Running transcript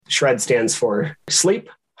SHRED stands for sleep,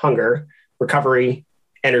 hunger, recovery,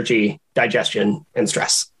 energy, digestion, and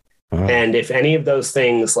stress. Wow. And if any of those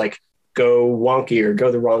things like go wonky or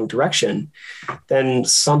go the wrong direction, then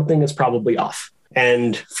something is probably off.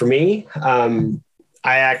 And for me, I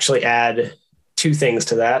actually add two things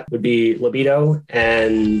to that, would be libido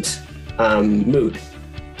and mood.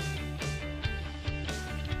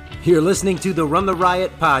 You're listening to the Run the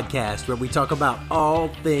Riot podcast, where we talk about all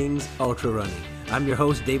things ultra running. I'm your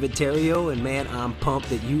host, David Terrio, and man, I'm pumped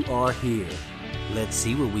that you are here. Let's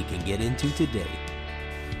see what we can get into today.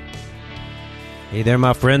 Hey there,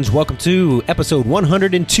 my friends. Welcome to episode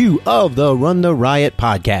 102 of the Run the Riot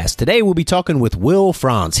podcast. Today, we'll be talking with Will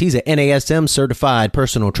Frantz. He's a NASM certified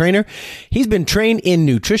personal trainer. He's been trained in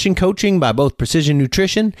nutrition coaching by both Precision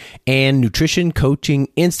Nutrition and Nutrition Coaching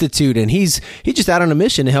Institute. And he's just out on a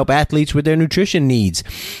mission to help athletes with their nutrition needs.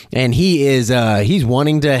 And he's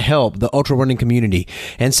wanting to help the ultra running community.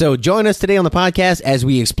 And so join us today on the podcast as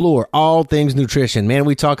we explore all things nutrition. Man,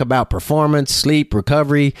 we talk about performance, sleep,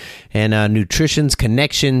 recovery, and nutrition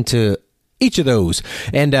connection to each of those.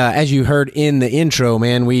 And as you heard in the intro,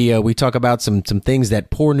 man, we talk about some things that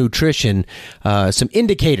poor nutrition, some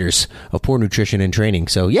indicators of poor nutrition and training.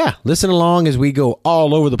 So yeah, listen along as we go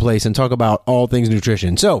all over the place and talk about all things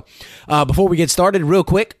nutrition. So before we get started, real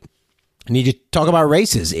quick, I need you to talk about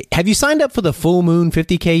races. Have you signed up for the Full Moon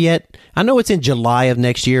 50K yet? I know it's in July of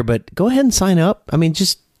next year, but go ahead and sign up. I mean,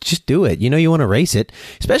 just do it. You know you want to race it,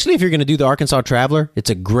 especially if you're going to do the Arkansas Traveler. It's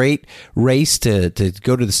a great race to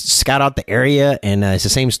go to scout out the area, and it's the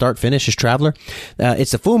same start finish as Traveler.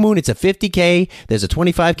 It's a full moon. It's a 50K. There's a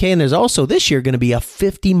 25K, and there's also this year going to be a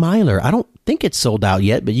 50 miler. I don't think it's sold out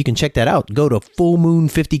yet, but you can check that out. Go to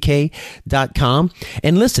fullmoon50k.com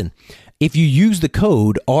and listen. If you use the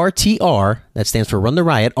code RTR, that stands for Run the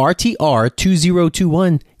Riot,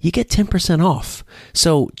 RTR2021, you get 10% off.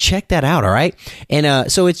 So check that out, all right?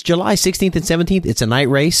 And so it's July 16th and 17th. It's a night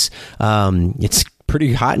race. It's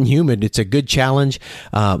pretty hot and humid. It's a good challenge.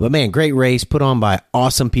 But man, great race put on by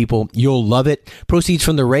awesome people. You'll love it. Proceeds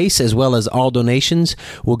from the race, as well as all donations,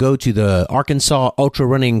 will go to the Arkansas Ultra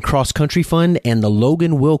Running Cross Country Fund and the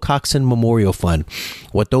Logan Wilcoxon Memorial Fund.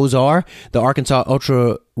 What those are, the Arkansas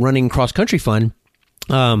Ultra Running Cross Country Fund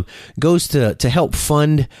goes to help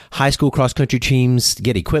fund high school cross-country teams,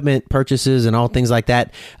 get equipment purchases and all things like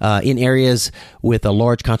that in areas with a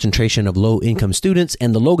large concentration of low-income students.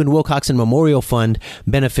 And the Logan Wilcoxon Memorial Fund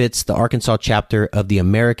benefits the Arkansas chapter of the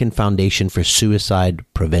American Foundation for Suicide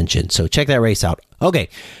Prevention. So check that race out. Okay,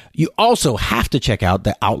 you also have to check out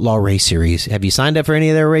the Outlaw Race Series. Have you signed up for any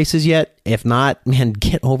of their races yet? If not, man,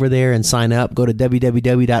 get over there and sign up. Go to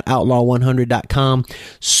www.outlaw100.com.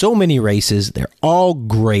 So many races. They're all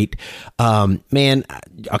great. Man, okay,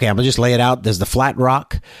 I'm going to just lay it out. There's the Flat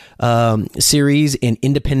Rock Series in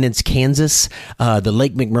Independence, Kansas, the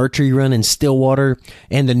Lake McMurtry Run in Stillwater,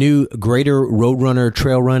 and the new Greater Roadrunner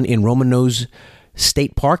Trail Run in Roman Nose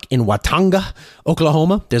State Park in Watauga,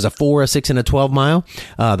 Oklahoma. There's a 4, a 6, and a 12 mile.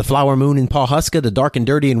 The Flower Moon in Pawhuska, the Dark and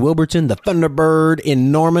Dirty in Wilburton, the Thunderbird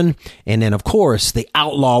in Norman, and then, of course, the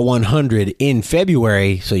Outlaw 100 in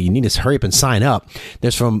February. So you need to hurry up and sign up.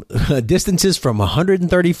 There's from distances from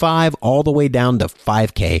 135 all the way down to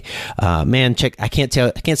 5K. Man, check. I can't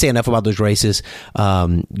say enough about those races.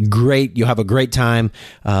 Great. You'll have a great time.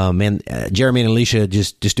 Man, Jeremy and Alicia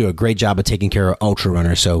just do a great job of taking care of ultra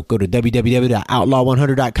runners. So go to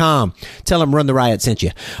www.outlaw100.com. Tell them Run the Riot sent you.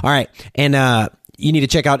 All right. And you need to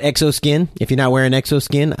check out Exoskin. If you're not wearing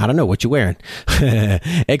Exoskin, I don't know what you're wearing.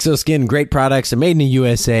 Exoskin, great products. They're made in the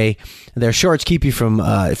USA. Their shorts keep you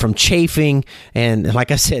from chafing. And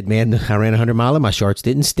like I said, man, I ran 100 miles and my shorts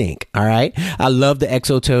didn't stink. All right. I love the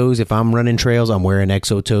Exo Toes. If I'm running trails, I'm wearing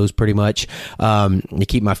Exo Toes pretty much. They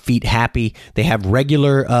keep my feet happy. They have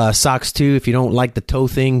regular socks too. If you don't like the toe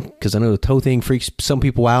thing, because I know the toe thing freaks some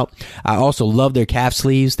people out. I also love their calf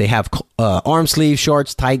sleeves. They have arm sleeve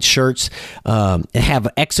shorts, tight shirts. They have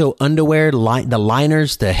Exo underwear, the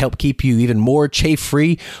liners to help keep you even more chafe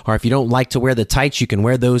free. Or if you don't like to wear the tights, you can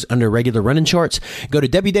wear those under regular running shorts. Go to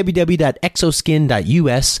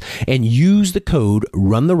www.exoskin.us and use the code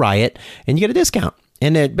RUNTHERIOT and you get a discount.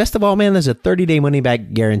 And best of all, man, there's a 30-day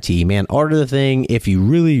money-back guarantee. Man, order the thing. If you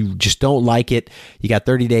really just don't like it, you got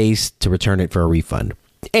 30 days to return it for a refund.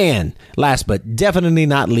 And last but definitely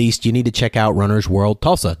not least, you need to check out Runners World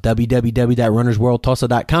Tulsa,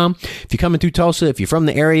 www.runnersworldtulsa.com. If you're coming through Tulsa, if you're from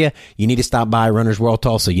the area, you need to stop by Runners World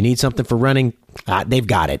Tulsa. You need something for running, they've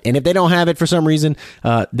got it. And if they don't have it for some reason,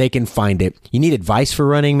 they can find it. You need advice for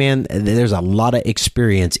running, man, there's a lot of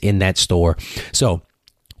experience in that store. So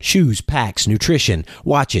shoes, packs, nutrition,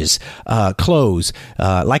 watches, clothes.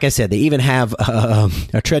 Like I said, they even have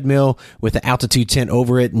a treadmill with an altitude tent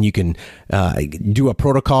over it, and you can do a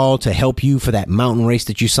protocol to help you for that mountain race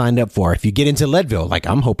that you signed up for. If you get into Leadville, like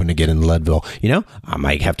I'm hoping to get into Leadville, I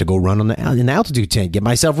might have to go run in the altitude tent, get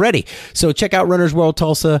myself ready. So check out Runner's World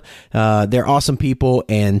Tulsa. They're awesome people,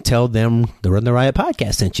 and tell them the Run the Riot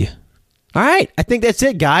podcast sent you. All right, I think that's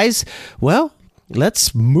it, guys. Well,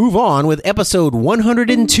 let's move on with episode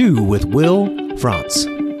 102 with Will Frantz.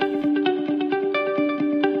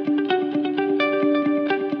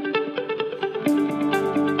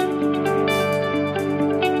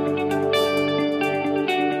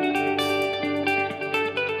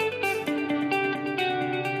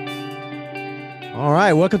 All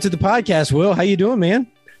right, welcome to the podcast, Will. How you doing, man?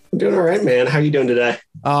 I'm doing all right, man. How you doing today?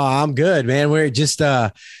 Oh, I'm good, man. We're just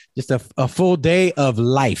a full day of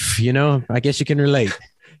life, I guess you can relate.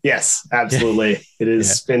 Yes, absolutely. It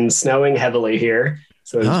has been snowing heavily here.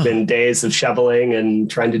 So it's been days of shoveling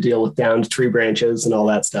and trying to deal with downed tree branches and all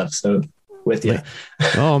that stuff. So with you.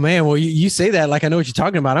 Oh, man. Well, you say that like I know what you're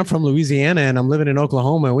talking about. I'm from Louisiana and I'm living in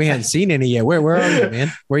Oklahoma and we hadn't seen any yet. Where are you,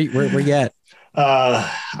 man? Where you at?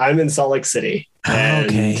 I'm in Salt Lake City.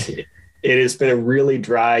 Okay. It has been a really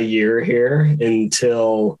dry year here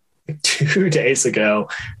until 2 days ago,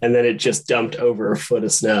 and then it just dumped over a foot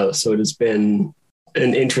of snow. So it has been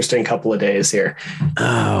an interesting couple of days here.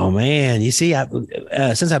 Oh man, you see,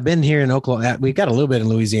 since I've been here in Oklahoma, we've got a little bit in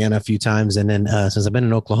Louisiana a few times, and then since I've been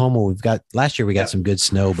in Oklahoma, last year we got some good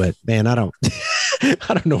snow. But man, I don't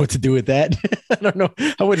know what to do with that. I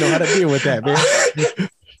wouldn't know how to deal with that, man.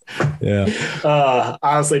 Yeah.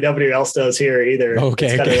 Honestly, nobody else does here either. Okay.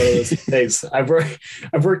 It's kind of one of those things. I've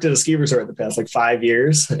worked at a ski resort the past 5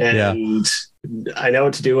 years, and I know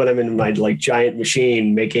what to do when I'm in my giant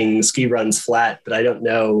machine making ski runs flat, but I don't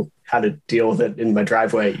know how to deal with it in my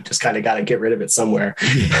driveway. You just kind of got to get rid of it somewhere.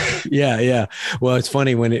 Yeah. Well, it's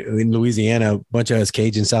funny in Louisiana, a bunch of us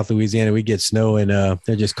Cajuns, South Louisiana, we get snow and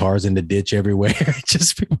they're just cars in the ditch everywhere.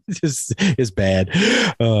 just it's bad.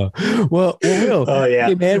 Will. Oh yeah,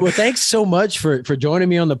 hey, man. Well, thanks so much for joining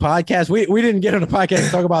me on the podcast. We didn't get on the podcast to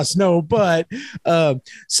talk about snow, but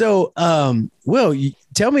Will,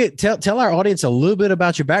 tell our audience a little bit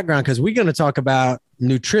about your background, because we're going to talk about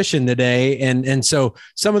nutrition today, and so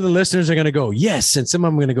some of the listeners are going to go yes, and some of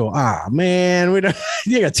them are going to go man,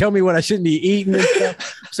 you got to tell me what I shouldn't be eating and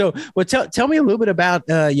stuff. So, well, tell me a little bit about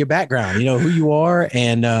your background. Who you are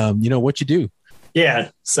and what you do. Yeah.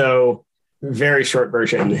 So, very short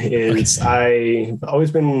version is I've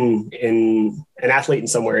always been an athlete in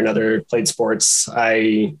some way or another. Played sports.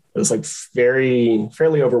 I was fairly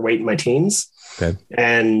overweight in my teens. Okay.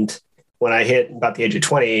 And when I hit about the age of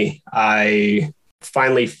 20, I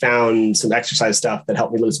finally found some exercise stuff that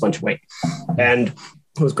helped me lose a bunch of weight. And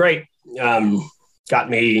it was great. Got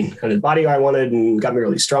me kind of the body I wanted and got me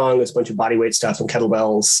really strong. There's a bunch of body weight stuff and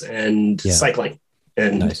kettlebells and cycling.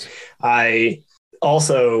 And nice. I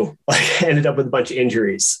also ended up with a bunch of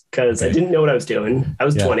injuries because I didn't know what I was doing. I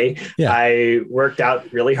was 20. Yeah. I worked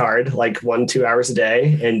out really hard, 1-2 hours a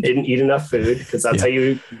day, and didn't eat enough food because that's how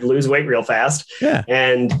you lose weight real fast. Yeah.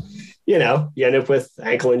 And you end up with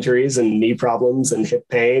ankle injuries and knee problems and hip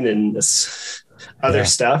pain and this other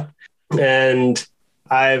stuff. And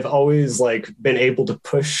I've always been able to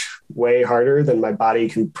push way harder than my body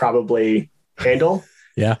can probably handle.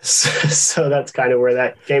 Yeah. So that's kind of where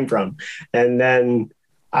that came from. And then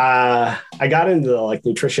I got into the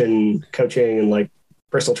nutrition coaching and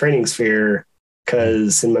personal training sphere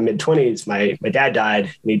because in my mid 20s, my dad died,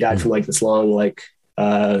 and he died from this long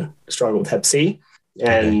struggle with Hep C.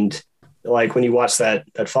 And when you watch that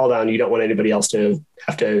fall down, you don't want anybody else to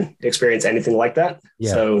have to experience anything like that.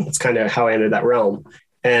 Yeah. So that's kind of how I entered that realm.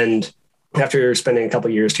 And after spending a couple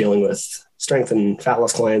of years dealing with strength and fat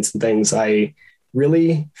loss clients and things, I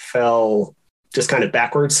really fell just kind of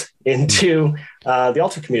backwards into the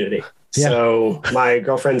ultra community. Yeah. So my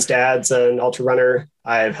girlfriend's dad's an ultra runner.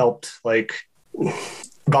 I've helped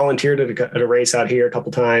volunteered at a race out here a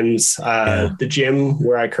couple times. The gym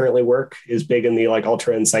where I currently work is big in the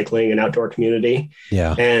ultra and cycling and outdoor community.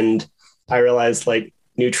 Yeah. And I realized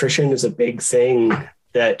nutrition is a big thing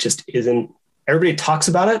that just isn't, everybody talks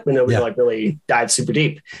about it, but nobody really dives super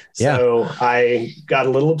deep. So I got a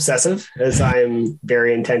little obsessive, as I'm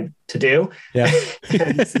very intent to do. Yeah.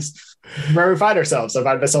 And this is where we find ourselves. I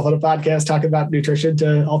find myself on a podcast talking about nutrition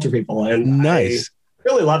to ultra people. And nice. I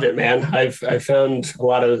really love it, man. I've found a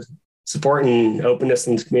lot of support and openness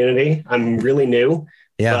in the community. I'm really new,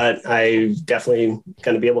 but I definitely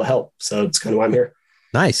going to be able to help. So it's kind of why I'm here.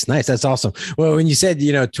 Nice. That's awesome. Well, when you said,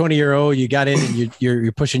 20-year-old, you got in and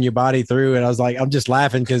you're pushing your body through, and I was like, I'm just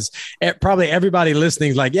laughing because probably everybody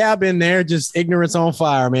listening is like, yeah, I've been there. Just ignorance on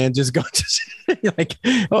fire, man. Just go, like,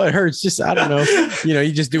 oh, it hurts. Just, I don't know.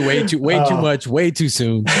 You just do way too much, way too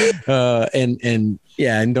soon. And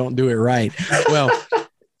don't do it right. Well,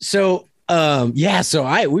 so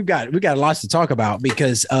we've got lots to talk about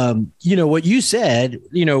because, what you said,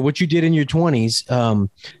 what you did in your 20s,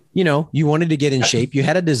 you wanted to get in shape. You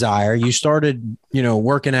had a desire. You started,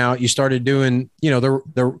 working out. You started doing,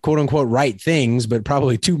 the quote unquote right things, but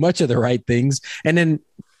probably too much of the right things, and then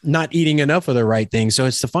not eating enough of the right things. So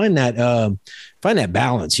it's to find that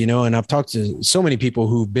balance, and I've talked to so many people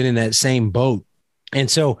who've been in that same boat. And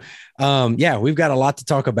so, we've got a lot to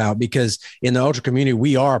talk about because in the ultra community,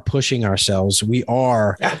 we are pushing ourselves. We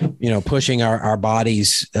are, pushing our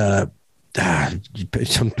bodies,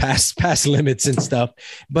 some past limits and stuff,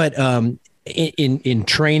 but in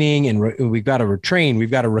training, and we've got to retrain, we've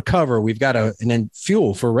got to recover, we've got to, and then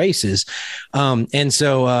fuel for races.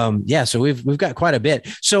 So we've got quite a bit.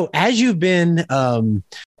 So as you've been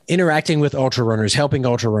interacting with ultra runners, helping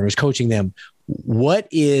ultra runners, coaching them, what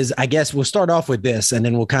is, I guess we'll start off with this and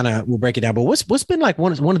then we'll break it down, but what's been like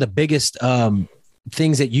one of the biggest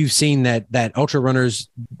things that you've seen that ultra runners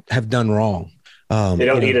have done wrong? They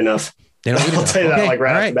don't eat enough. They don't eat I'll tell you that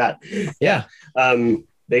off the bat. Yeah.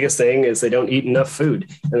 Biggest thing is they don't eat enough food.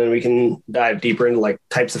 And then we can dive deeper into like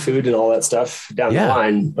types of food and all that stuff down the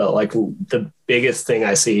line. But like the biggest thing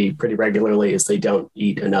I see pretty regularly is they don't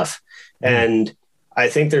eat enough. And I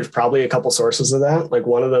think there's probably a couple sources of that. Like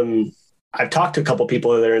one of them, I've talked to a couple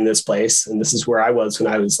people that are in this place, and this is where I was when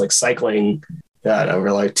I was like cycling over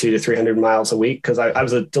like 200 to 300 miles a week. Cause I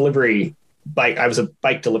was a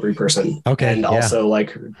bike delivery person. Okay. And also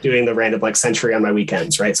like doing the random like Century on my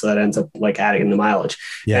weekends. Right. So that ends up like adding in the mileage.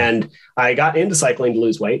 Yeah. And I got into cycling to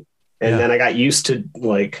lose weight. And then I got used to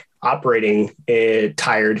like operating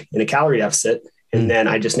tired in a calorie deficit. And then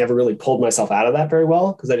I just never really pulled myself out of that very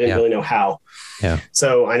well because I didn't really know how. Yeah.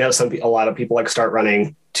 So I know a lot of people like start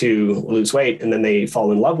running to lose weight and then they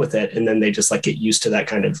fall in love with it. And then they just like get used to that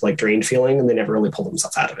kind of like drained feeling and they never really pull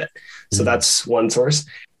themselves out of it. So that's one source.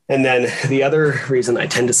 And then the other reason I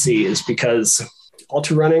tend to see is because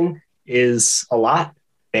ultra running is a lot,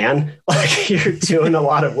 man. Like you're doing a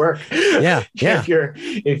lot of work. Yeah.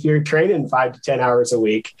 If you're training 5 to 10 hours a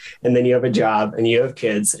week and then you have a job and you have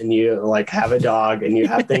kids and you like have a dog and you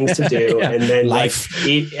have things to do and then life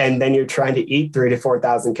eat, and then you're trying to eat 3,000 to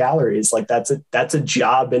 4,000 calories. Like that's a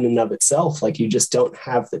job in and of itself. Like you just don't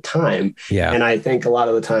have the time. Yeah. And I think a lot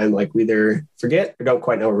of the time, like we either forget or don't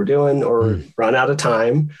quite know what we're doing or run out of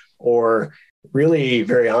time, or really,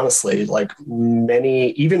 very honestly, like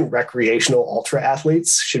many, even recreational ultra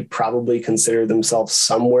athletes should probably consider themselves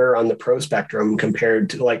somewhere on the pro spectrum compared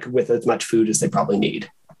to like with as much food as they probably need.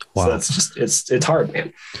 Wow. So it's just, it's hard,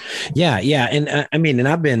 man. Yeah. And and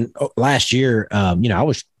I've been last year,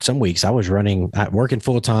 some weeks I was working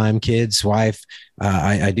full time, kids, wife.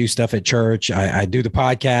 I do stuff at church. I do the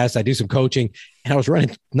podcast. I do some coaching, and I was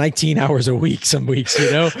running 19 hours a week some weeks,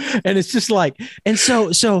 and it's just like, and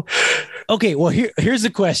so, okay, well, here's the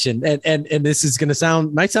question. And this is going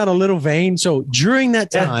to might sound a little vain. So during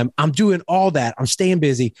that time, I'm doing all that. I'm staying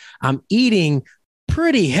busy. I'm eating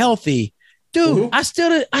pretty healthy. Dude, I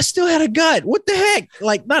still had a gut. What the heck?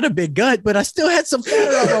 Like not a big gut, but I still had some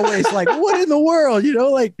fat around my waist. Like what in the world?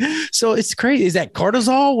 So it's crazy. Is that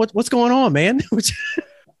cortisol? What's going on, man?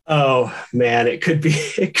 Oh man, it could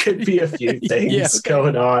be a few things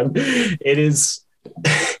going on. It is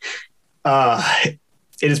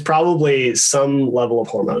probably some level of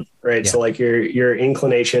hormone, right? Yeah. So like your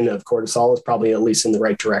inclination of cortisol is probably at least in the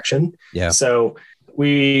right direction. Yeah. So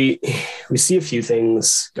we see a few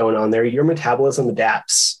things going on there. Your metabolism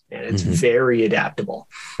adapts and it's very adaptable.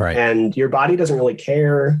 Right. And your body doesn't really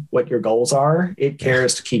care what your goals are. It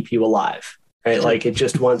cares to keep you alive. Right. Like it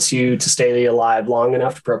just wants you to stay alive long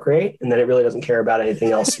enough to procreate. And then it really doesn't care about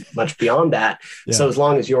anything else much beyond that. Yeah. So as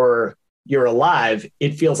long as you're alive,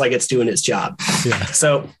 it feels like it's doing its job. Yeah.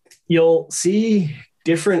 So you'll see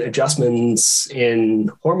different adjustments in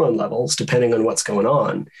hormone levels depending on what's going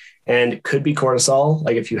on. And it could be cortisol.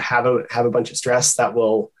 Like if you have a bunch of stress, that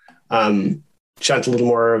will shunt a little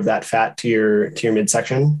more of that fat to your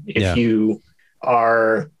midsection. If you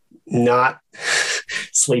are not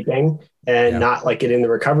sleeping and not like getting the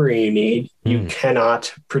recovery you need, you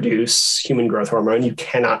cannot produce human growth hormone. You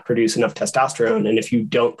cannot produce enough testosterone. And if you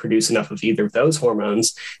don't produce enough of either of those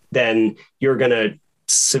hormones, then you're going to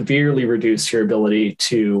severely reduce your ability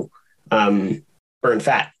to burn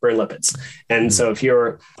fat, burn lipids. And so if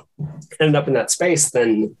you're end up in that space,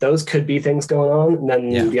 then those could be things going on. And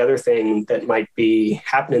then the other thing that might be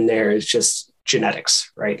happening there is just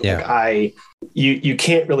genetics, right? Yeah. Like you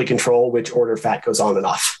can't really control which order fat goes on and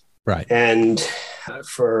off. Right. And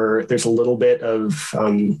there's a little bit of,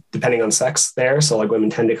 depending on sex there. So like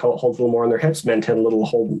women tend to hold a little more on their hips, men tend to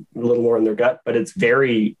hold a little more in their gut, but it's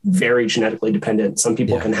very, very genetically dependent. Some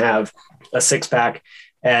people can have a 6-pack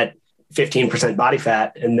at 15% body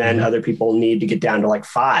fat, and then other people need to get down to like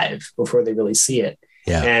 5 before they really see it.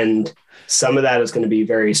 Yeah. And some of that is going to be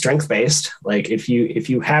very strength based. Like if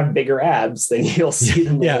you have bigger abs, then you'll see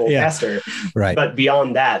them a little faster. Right. But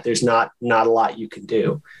beyond that, there's not a lot you can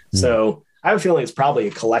do. So I have a feeling it's probably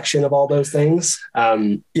a collection of all those things.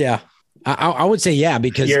 I would say,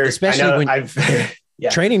 because especially when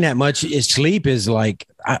training that much, sleep is like,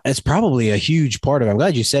 it's probably a huge part of it. I'm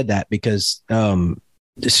glad you said that, because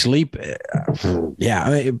the sleep, and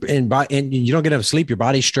you don't get enough sleep, your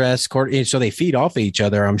body's stressed, so they feed off of each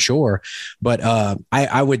other, I'm sure. But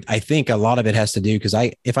I think a lot of it has to do, because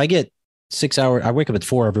if I get 6 hours, I wake up at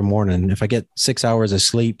 4 every morning. If I get 6 hours of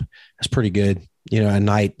sleep, that's pretty good. A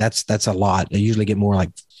night, that's a lot. I usually get more like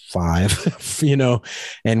 5,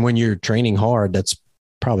 and when you're training hard, that's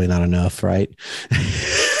probably not enough, right?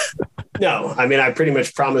 No, I mean, I pretty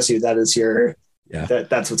much promise you that is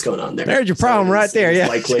that's what's going on there. There's your problem right there. It's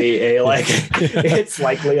likely it's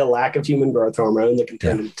likely a lack of human growth hormone that can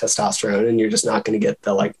turn into testosterone, and you're just not going to get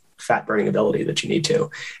the like fat burning ability that you need to.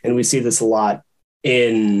 And we see this a lot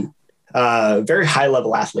in very high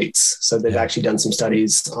level athletes. So they've actually done some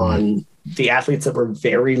studies on the athletes that were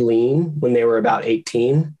very lean when they were about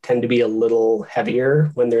 18 tend to be a little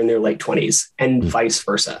heavier when they're in their late 20s, and vice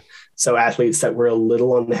versa. So athletes that were a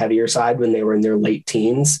little on the heavier side when they were in their late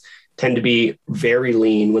teens tend to be very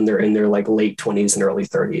lean when they're in their like late 20s and early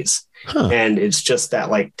 30s. And it's just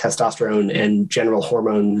that like testosterone and general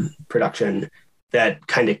hormone production that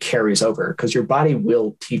kind of carries over, because your body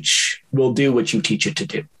will do what you teach it to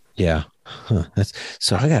do. Yeah. That's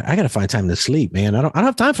so I got to find time to sleep, man. I don't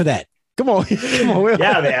have time for that. Come on, Will.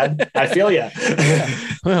 Yeah, man. I feel you.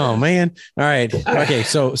 Oh man. All right. Okay.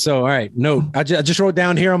 So all right. No, I just wrote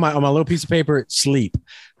down here on my little piece of paper, sleep.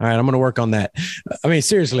 All right. I'm going to work on that. I mean,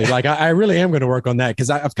 seriously, like I really am going to work on that, because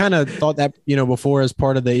I've kind of thought that, before as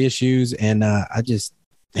part of the issues. And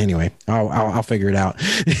anyway, I'll figure it out.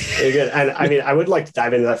 Very good. And I mean, I would like to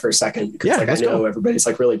dive into that for a second, because I know everybody's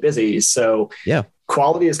like really busy. So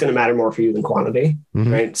quality is going to matter more for you than quantity,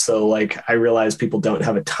 right? So like, I realize people don't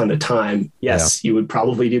have a ton of time. Yes, you would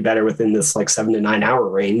probably do better within this like 7 to 9 hour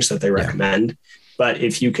range that they recommend. But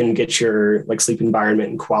if you can get your like sleep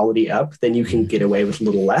environment and quality up, then you can get away with a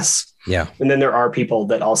little less. Yeah. And then there are people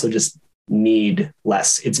that also just need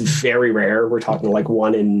less. It's very rare. We're talking like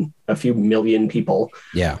 1 in a few million people.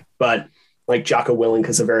 Yeah. But like Jocko Willink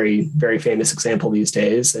is a very, very famous example these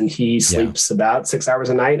days. And he sleeps about 6 hours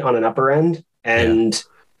a night on an upper end. And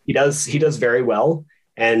he does very well.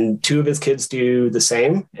 And 2 of his kids do the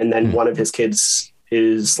same. And then one of his kids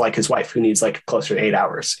is like his wife, who needs like closer to 8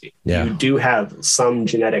 hours. Yeah. You do have some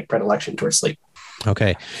genetic predilection towards sleep.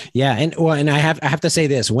 Okay. Yeah. And I have to say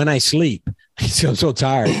this, when I sleep, I'm so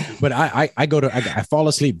tired, but I fall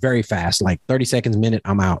asleep very fast, like 30 seconds a minute,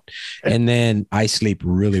 I'm out. And then I sleep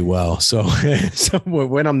really well. So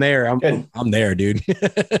when I'm there, I'm there, dude.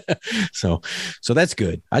 So that's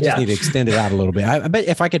good. I just need to extend it out a little bit. I bet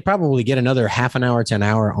if I could probably get another half an hour to an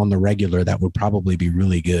hour on the regular, that would probably be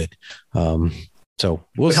really good. So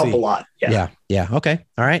we'll see. Help a lot. Yeah. Okay.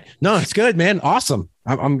 All right. No, it's good, man. Awesome.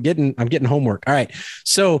 I'm getting homework. All right.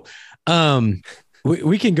 So,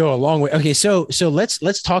 we can go a long way. Okay. So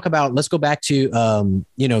let's talk about, let's go back to,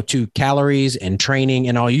 to calories and training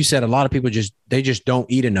and all. You said a lot of people they just don't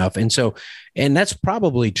eat enough. And that's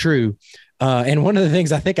probably true. And one of the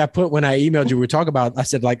things I think I put when I emailed you, we were talking about, I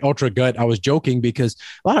said like ultra gut. I was joking because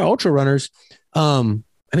a lot of ultra runners,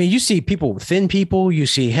 I mean, you see thin people, you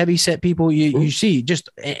see heavy set people, you see just,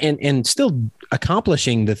 and still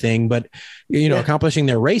accomplishing the thing, but, accomplishing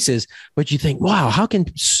their races, but you think, wow, how can,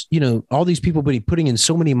 all these people be putting in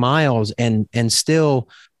so many miles and still,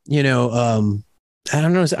 I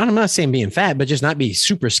don't know, I'm not saying being fat, but just not be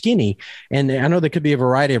super skinny. And I know there could be a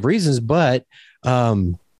variety of reasons, but, I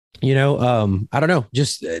don't know,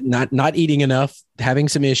 just not eating enough, having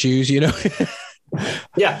some issues,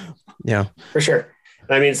 Yeah, for sure.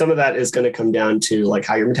 I mean, some of that is going to come down to like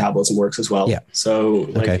how your metabolism works as well. Yeah. So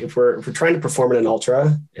like if we're trying to perform in an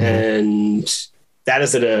ultra and that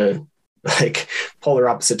is at a like polar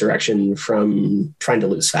opposite direction from trying to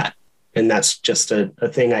lose fat. And that's just a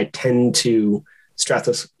thing I tend to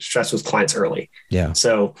stress with clients early. Yeah.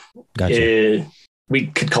 So we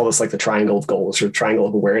could call this like the triangle of goals or triangle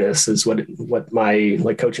of awareness is what my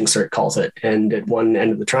like coaching cert calls it. And at one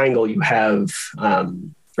end of the triangle, you have,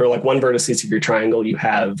 or like one vertices of your triangle, you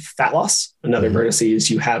have fat loss. Another vertices,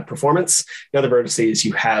 you have performance. Another vertices,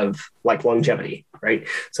 you have like longevity, right?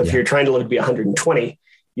 So if you're trying to live to be 120,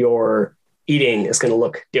 your eating is going to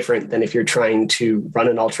look different than if you're trying to run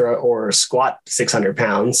an ultra or squat 600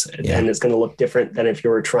 pounds. And it's going to look different than if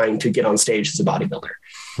you're trying to get on stage as a bodybuilder,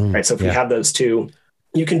 right? So if you have those two,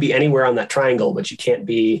 you can be anywhere on that triangle, but you can't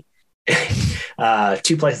be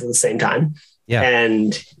two places at the same time. Yeah.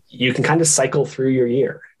 And you can kind of cycle through your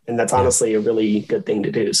year. And that's honestly a really good thing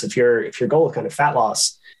to do. So if your goal is kind of fat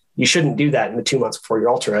loss, you shouldn't do that in the 2 months before your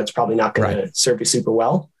ultra. It's probably not going to serve you super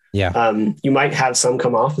well. Yeah. You might have some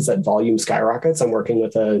come off as that volume skyrockets. I'm working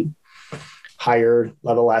with a higher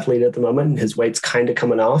level athlete at the moment. His weight's kind of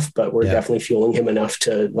coming off, but we're definitely fueling him enough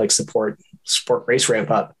to like support race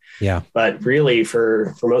ramp up. Yeah. But really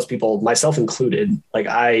for most people, myself included, like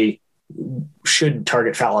I should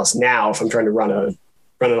target fat loss now if I'm trying to run an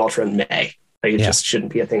ultra in May. Like it just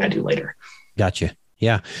shouldn't be a thing I do later. Gotcha.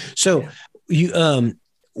 Yeah. So you,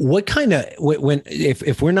 what kind of,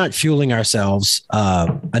 if we're not fueling ourselves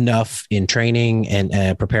enough in training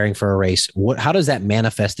and preparing for a race, how does that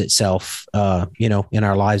manifest itself, in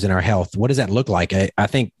our lives and our health? What does that look like? I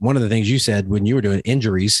think one of the things you said when you were doing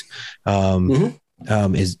injuries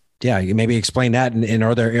is, maybe explain that. And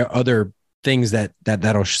are there other things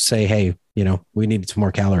that'll say, hey, we need some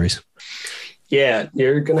more calories? Yeah,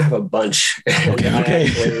 you're going to have a bunch. Okay.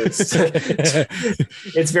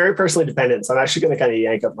 It's very personally dependent. So I'm actually going to kind of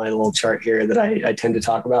yank up my little chart here that I tend to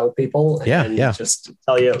talk about with people. And just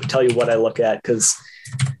tell you what I look at. Because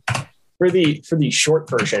for the short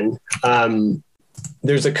version,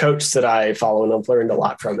 there's a coach that I follow and I've learned a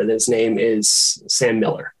lot from, and his name is Sam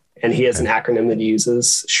Miller. And he has an acronym that he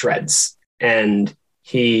uses, SHREDS. And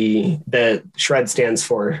the SHRED stands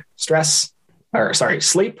for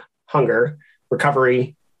sleep, hunger,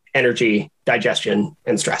 recovery, energy, digestion,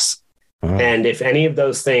 and stress. Wow. And if any of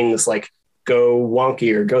those things like go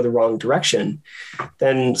wonky or go the wrong direction,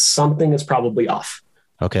 then something is probably off.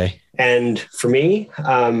 Okay. And for me,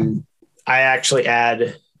 I actually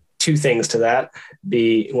add two things to that.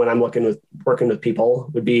 When I'm working with people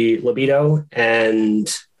would be libido and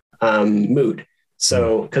mood.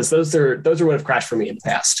 So, because those are what have crashed for me in the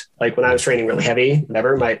past. Like when I was training really heavy,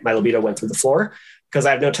 whatever, my libido went through the floor because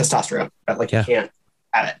I have no testosterone. You can't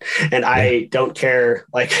have it. And I don't care.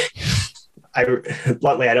 Like I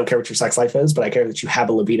don't care what your sex life is, but I care that you have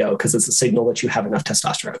a libido because it's a signal that you have enough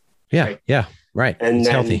testosterone. Yeah. Right? Yeah. Right. And it's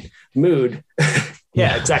then healthy. Mood.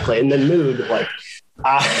 Yeah, exactly. And then mood,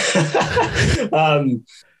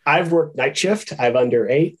 I've worked night shift. I've under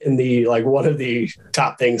 8, and one of the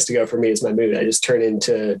top things to go for me is my mood. I just turn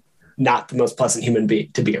into not the most pleasant human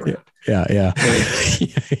being to be around. Yeah.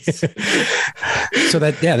 So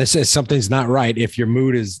this says something's not right if your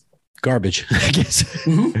mood is garbage, I guess.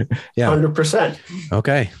 Mm-hmm. Yeah. 100%.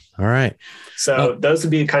 Okay. All right. So those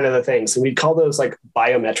would be kind of the things. And we'd call those like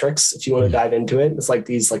biometrics. If you want to dive into it, it's like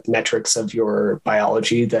these like metrics of your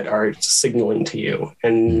biology that are signaling to you.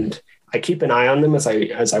 And I keep an eye on them as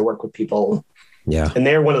I work with people. Yeah. And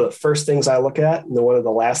they're one of the first things I look at, and they're one of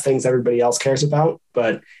the last things everybody else cares about.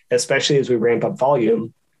 But especially as we ramp up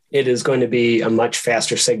volume, it is going to be a much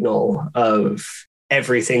faster signal of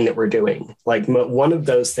everything that we're doing. Like one of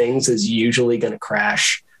those things is usually going to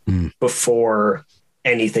crash before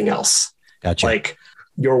anything else. Gotcha. Like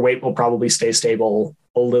your weight will probably stay stable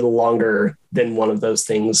a little longer than one of those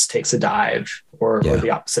things takes a dive or the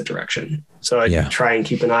opposite direction. So I try and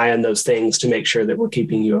keep an eye on those things to make sure that we're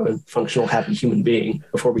keeping you a functional, happy human being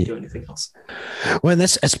before we do anything else. Well,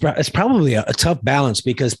 it's probably a tough balance,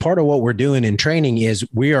 because part of what we're doing in training is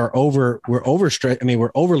we're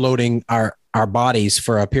overloading our bodies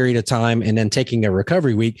for a period of time and then taking a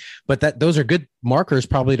recovery week. But those are good markers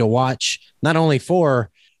probably to watch, not only for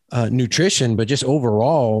nutrition, but just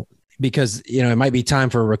overall, because, it might be time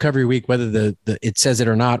for a recovery week, whether it says it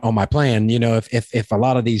or not on my plan. If a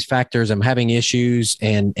lot of these factors, I'm having issues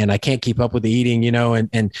and I can't keep up with the eating,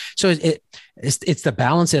 and so it's the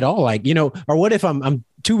balance at all. Like, or what if I'm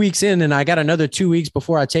 2 weeks in and I got another 2 weeks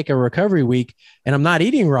before I take a recovery week and I'm not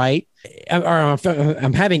eating right, or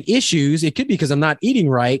I'm having issues. It could be because I'm not eating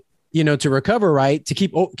right, to recover right, to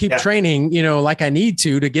keep training, like I need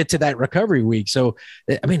to get to that recovery week. So,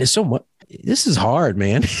 I mean, it's so much. This is hard,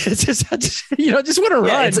 man. It's just want to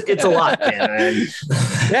run. It's a lot, man.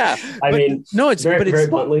 Yeah. It's very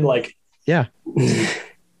bluntly, like, yeah. Go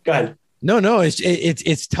ahead. No,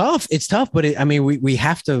 it's tough. It's tough, but I mean, we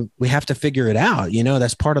have to figure it out. You know,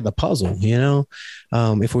 that's part of the puzzle, you know,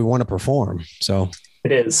 if we want to perform. So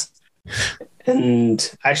it is.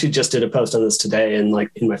 And I actually just did a post on this today in my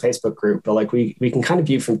Facebook group, but like we can kind of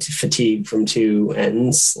view fatigue from two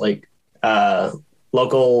ends, like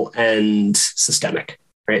local and systemic,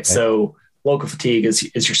 right? Okay. So local fatigue is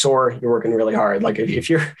you're sore, you're working really hard. Like if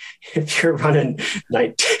you're running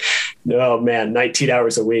 19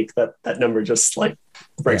 hours a week, that number just like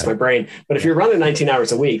breaks my brain. But if you're running 19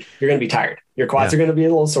 hours a week, you're going to be tired. Your quads are going to be a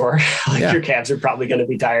little sore. Your calves are probably going to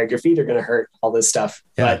be tired. Your feet are going to hurt, all this stuff.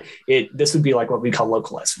 But this would be like what we call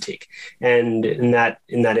localized fatigue. And in that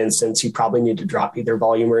instance, you probably need to drop either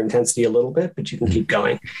volume or intensity a little bit, but you can keep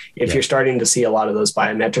going. If you're starting to see a lot of those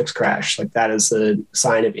biometrics crash, like that is a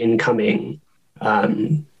sign of incoming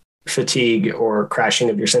fatigue or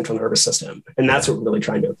crashing of your central nervous system. And that's what we're really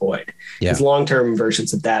trying to avoid. Because long-term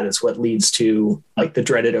versions of that is what leads to like the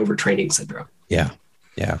dreaded overtraining syndrome. Yeah.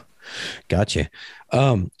 Yeah. Gotcha.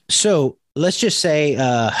 So let's just say,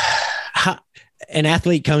 an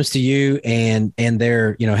athlete comes to you and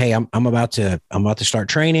they're, you know, hey, I'm about to start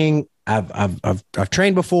training. I've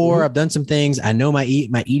trained before. I've done some things. I know my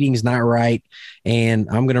eating's not right. And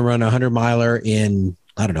I'm going to run 100-miler in,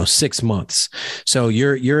 I don't know, 6 months. So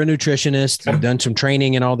you're a nutritionist, you've done some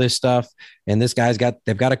training and all this stuff. And this guy's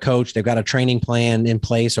they've got a coach, they've got a training plan in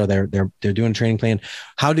place, or they're doing a training plan.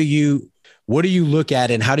 What do you look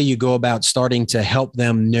at and how do you go about starting to help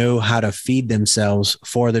them know how to feed themselves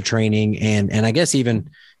for the training? And I guess even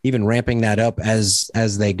ramping that up as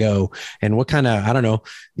they go. And what kind of, I don't know,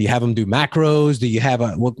 do you have them do macros? Do you have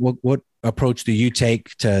what approach do you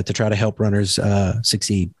take to try to help runners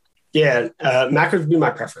succeed? Yeah, macros would be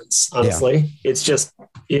my preference, honestly. Yeah.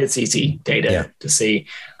 It's easy data to see.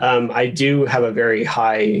 I do have a very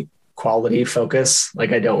high quality focus.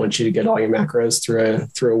 Like I don't want you to get all your macros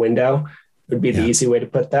through a window. Would be the easy way to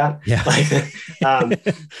put that. Yeah.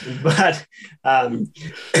 But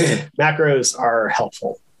macros are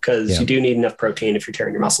helpful because you do need enough protein if you're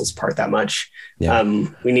tearing your muscles apart that much. Yeah.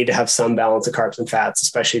 We need to have some balance of carbs and fats,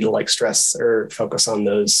 especially to like stress or focus on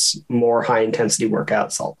those more high intensity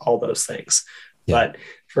workouts, all those things. Yeah. But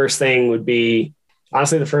first thing would be,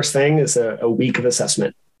 honestly, the first thing is a week of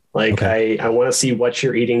assessment. Like I want to see what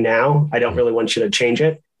you're eating now. I don't really want you to change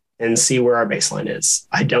it. And see where our baseline is.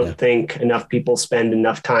 I don't think enough people spend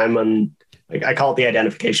enough time on, like I call it the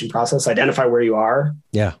identification process. Identify where you are,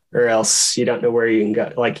 or else you don't know where you can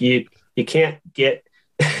go. Like you can't get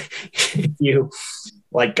if you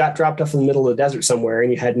like got dropped off in the middle of the desert somewhere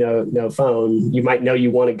and you had no phone. You might know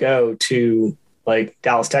you want to go to like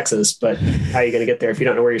Dallas, Texas, but how are you going to get there if you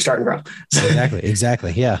don't know where you're starting from?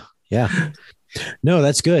 Exactly. Yeah. No,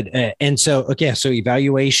 that's good. And so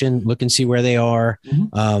evaluation, look and see where they are.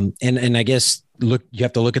 And I guess you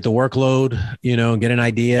have to look at the workload, you know, get an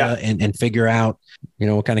idea and figure out, you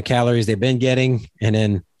know, what kind of calories they've been getting and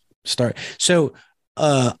then start. So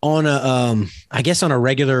on a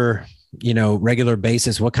regular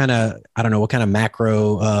basis, what kind of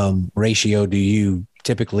macro ratio do you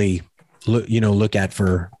typically look at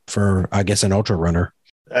for, I guess, an ultra runner?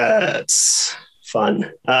 It's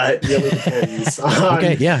fun. It really depends. It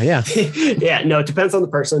depends on the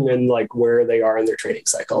person and like where they are in their training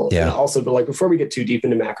cycle. Yeah. And also, but like before we get too deep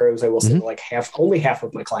into macros, I will say like only half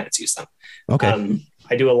of my clients use them. Okay.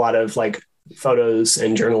 I do a lot of like photos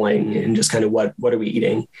and journaling and just kind of what are we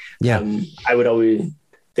eating? Yeah. I would always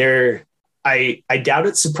I doubt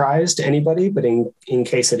it's surprise to anybody, but in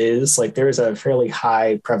case it is, like there is a fairly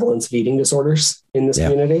high prevalence of eating disorders in this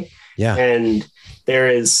community. Yeah. And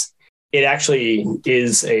it actually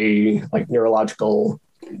is a like neurological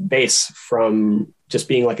base from just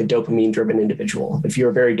being like a dopamine driven individual. If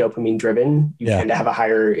you're very dopamine driven, you tend to have a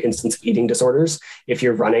higher instance of eating disorders. If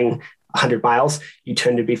you're running 100 miles, you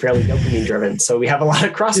tend to be fairly dopamine driven. So we have a lot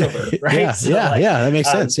of crossover, right? That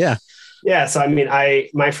makes sense. Yeah. Yeah. So, I mean,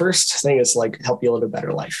 my first thing is like help you live a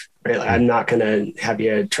better life, right? Like, I'm not going to have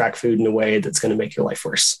you track food in a way that's going to make your life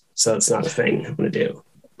worse. So it's not a thing I'm going to do.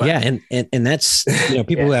 But, and that's, you know,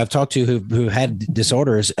 people who I've talked to who had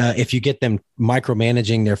disorders, if you get them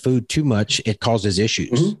micromanaging their food too much, it causes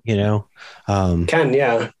issues, you know?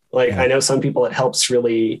 I know some people it helps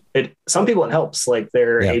like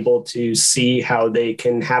they're able to see how they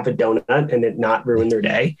can have a donut and it not ruin their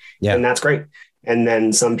day. Yeah. And that's great. And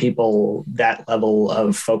then some people, that level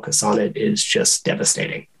of focus on it is just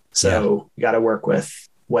devastating. So you got to work with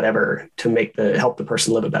whatever to help the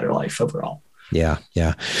person live a better life overall. Yeah.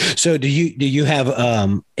 Yeah. So do you have,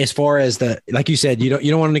 as far as like you said, you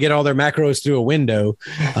don't want them to get all their macros through a window.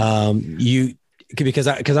 Because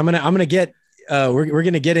I'm going to get, we're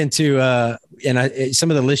going to get into,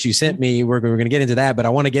 some of the lists you sent me, we're going to get into that, but I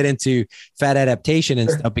want to get into fat adaptation and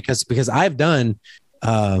stuff because I've done,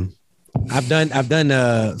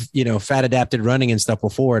 fat adapted running and stuff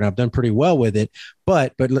before, and I've done pretty well with it.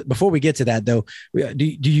 But before we get to that though, do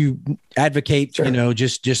you advocate, Sure.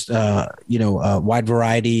 just wide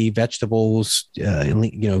variety, vegetables,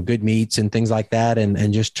 good meats and things like that,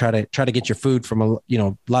 and just try to get your food from a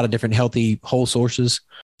lot of different healthy whole sources?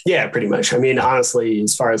 Yeah, pretty much. I mean, honestly,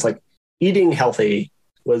 as far as like eating healthy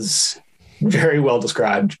was very well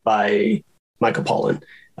described by Michael Pollan.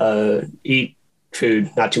 Eat food,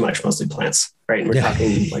 not too much, mostly plants, right? And we're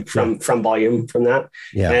talking like from volume from that.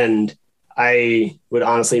 Yeah. And I would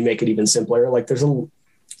honestly make it even simpler. Like there's a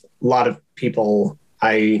lot of people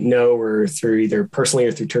I know or through either personally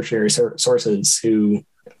or through tertiary sources who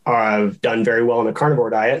have done very well on a carnivore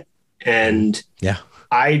diet. And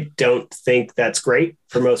I don't think that's great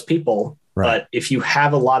for most people, but if you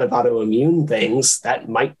have a lot of autoimmune things, that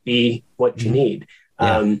might be what you need.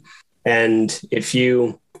 And if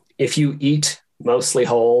you eat mostly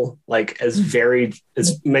whole, like as much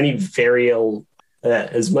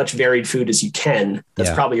varied food as you can, that's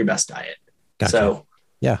probably your best diet. Gotcha. So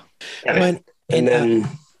yeah. And then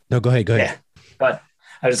no, go ahead. Yeah, but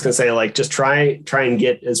I was just gonna say, like, just try and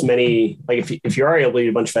get as many, like if you are able to eat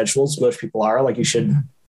a bunch of vegetables, most people are, like, you should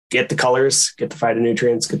get the colors, get the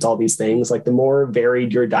phytonutrients, get all these things. Like the more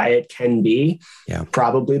varied your diet can be,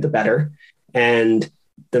 probably the better. And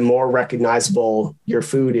the more recognizable your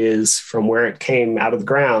food is from where it came out of the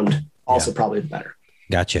ground, also probably the better.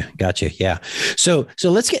 Gotcha. Yeah. So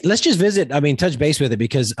let's just visit, touch base with it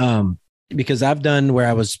because I've done where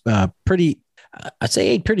I was I'd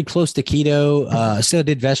say pretty close to keto. Still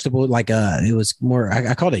did vegetable, like it was more,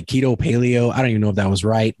 I called it keto paleo. I don't even know if that was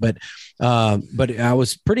right, but I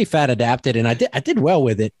was pretty fat adapted and I did well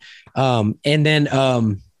with it. And then,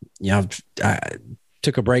 I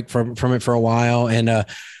took a break from it for a while. And,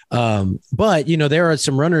 but there are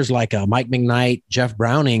some runners like Mike McKnight, Jeff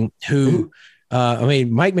Browning, who,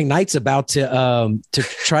 Mike McKnight's about to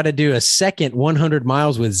try to do a second 100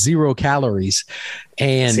 miles with 0 calories.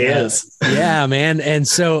 And yeah, man. And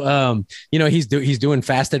so, he's doing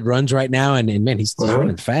fasted runs right now and man, he's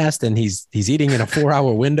running fast and he's eating in a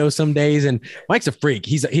 4-hour window some days. And Mike's a freak.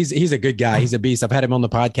 He's a good guy. He's a beast. I've had him on the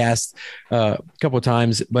podcast a couple of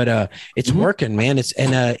times, but it's working, man.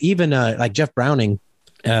 Even like Jeff Browning,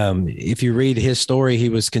 if you read his story, he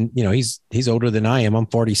was, he's older than I am. I'm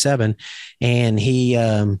 47 and he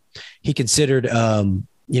considered,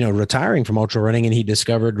 retiring from ultra running and he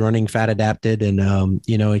discovered running fat adapted and,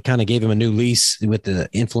 it kind of gave him a new lease with the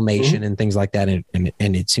inflammation and things like that. And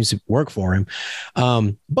it seems to work for him.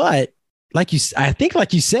 But I think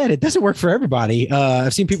like you said, it doesn't work for everybody.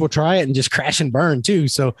 I've seen people try it and just crash and burn too.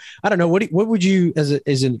 So I don't know. What would you,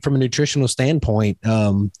 from a nutritional standpoint,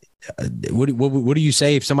 what do you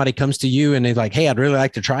say if somebody comes to you and they're like, hey, I'd really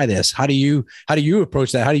like to try this? How do you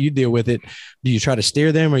approach that? How do you deal with it? Do you try to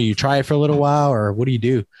steer them or you try it for a little while or what do you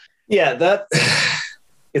do? Yeah,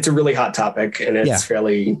 it's a really hot topic and it's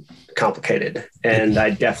fairly complicated and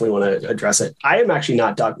I definitely want to address it. I am actually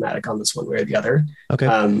not dogmatic on this one way or the other.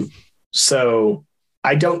 Okay. So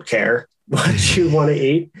I don't care what you want to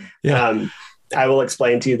eat. I will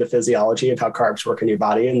explain to you the physiology of how carbs work in your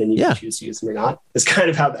body, and then you can choose to use them or not. It's kind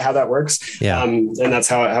of how that works. Yeah. And that's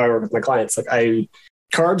how I work with my clients. Like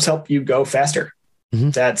carbs help you go faster.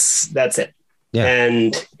 Mm-hmm. That's it. Yeah.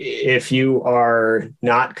 And if you are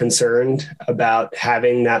not concerned about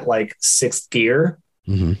having that like sixth gear,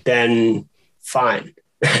 then fine.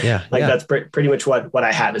 Yeah. That's pretty much what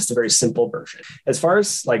I have is the very simple version. As far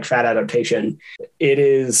as like fat adaptation, it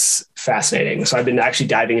is fascinating. So I've been actually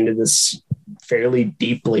diving into this fairly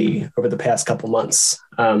deeply over the past couple months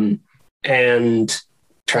and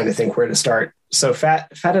trying to think where to start. So fat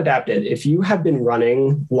adapted, if you have been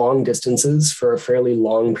running long distances for a fairly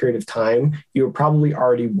long period of time, you're probably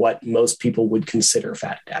already what most people would consider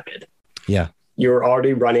fat adapted. Yeah. You're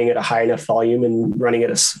already running at a high enough volume and running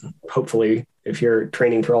at hopefully, if you're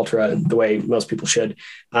training for ultra the way most people should,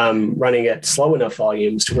 running at slow enough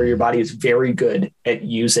volumes to where your body is very good at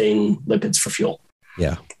using lipids for fuel.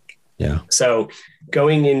 Yeah. Yeah. So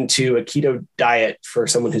going into a keto diet for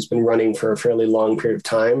someone who's been running for a fairly long period of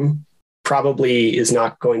time probably is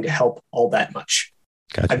not going to help all that much.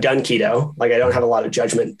 Gotcha. I've done keto. Like I don't have a lot of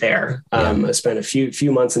judgment there. I spent a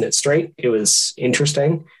few months in it straight. It was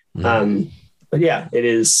interesting. But yeah, it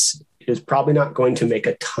is probably not going to make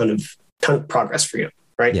a ton of progress for you.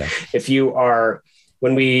 Right. Yeah. If you are,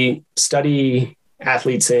 when we study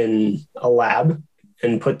athletes in a lab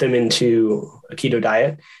and put them into a keto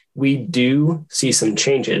diet, we do see some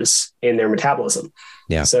changes in their metabolism.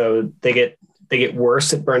 Yeah. So they get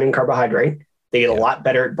worse at burning carbohydrate. They get a lot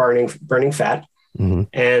better at burning fat. Mm-hmm.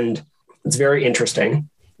 And it's very interesting.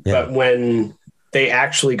 Yeah. But when they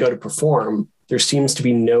actually go to perform, there seems to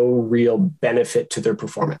be no real benefit to their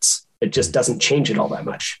performance. It just doesn't change it all that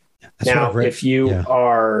much. That's now, if you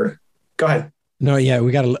are, go ahead. No, yeah,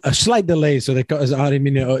 we got a slight delay, so I didn't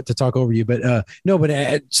mean to talk over you, but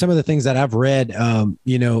some of the things that I've read, kind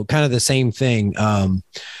of the same thing, and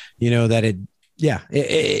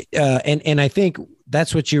I think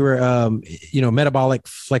that's what you were, metabolic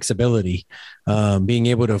flexibility, being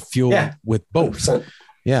able to fuel with both. 100%.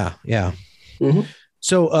 Yeah. Mm-hmm.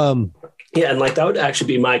 So, and like that would actually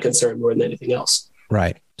be my concern more than anything else.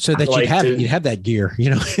 Right. So that you'd have that gear,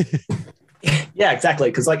 Yeah, exactly.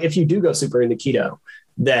 Because like if you do go super into keto,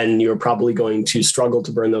 then you're probably going to struggle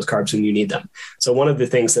to burn those carbs when you need them. So one of the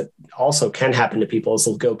things that also can happen to people is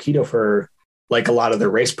they'll go keto for like a lot of their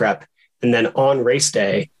race prep. And then on race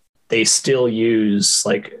day, they still use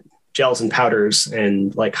like gels and powders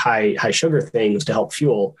and like high sugar things to help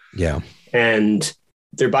fuel. Yeah. And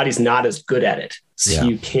their body's not as good at it. So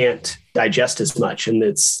you can't digest as much. And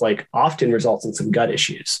it's like often results in some gut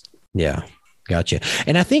issues. Yeah. Gotcha.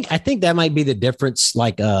 And I think that might be the difference,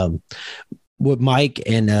 like with Mike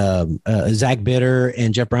and Zach Bitter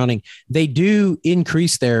and Jeff Browning, they do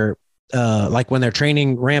increase their, like when their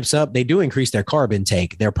training ramps up, they do increase their carb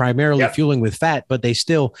intake. They're primarily fueling with fat, but they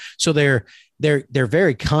still, so they're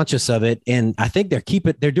very conscious of it. And I think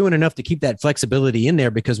they're doing enough to keep that flexibility in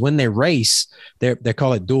there, because when they race, they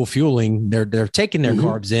call it dual fueling. They're taking their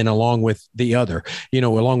carbs in along with the other,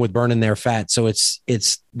 along with burning their fat. So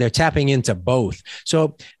they're tapping into both.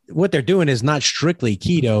 So what they're doing is not strictly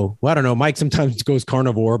keto. Well, I don't know. Mike sometimes goes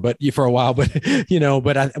carnivore, but for a while, but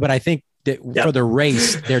I think that for the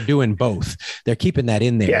race, they're doing both. They're keeping that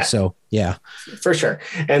in there. Yeah. So yeah, for sure.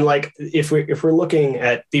 And like, if we're looking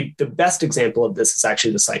at the best example of this is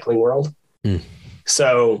actually the cycling world.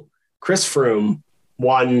 So Chris Froome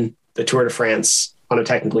won the Tour de France on a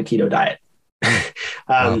technically keto diet.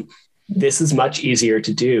 Wow. This is much easier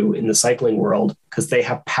to do in the cycling world because they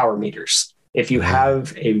have power meters. If you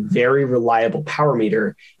have a very reliable power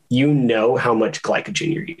meter, you know how much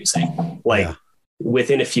glycogen you're using,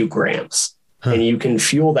 within a few grams, and you can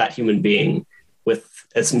fuel that human being with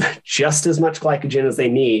just as much glycogen as they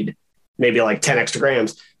need, maybe like 10 extra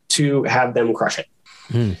grams to have them crush it.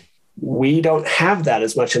 We don't have that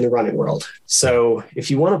as much in the running world. So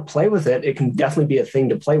if you want to play with it, it can definitely be a thing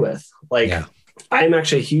to play with. I'm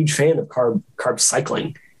actually a huge fan of carb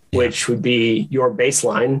cycling, which would be your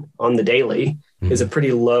baseline on the daily is a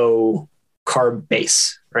pretty low carb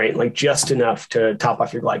base, right? Like just enough to top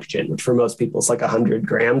off your glycogen, which for most people is like 100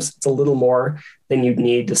 grams. It's a little more than you'd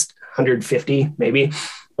need, just 150 maybe,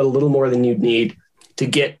 but a little more than you'd need to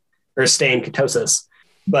get or stay in ketosis,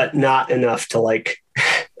 but not enough to like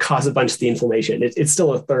cause a bunch of the inflammation. It's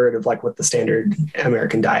still a third of like what the standard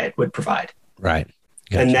American diet would provide. Right.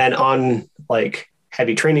 Gotcha. And then on like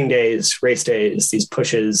heavy training days, race days, these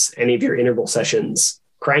pushes, any of your interval sessions,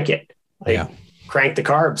 crank it. Crank the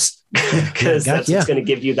carbs because that's what's going to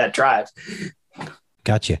give you that drive.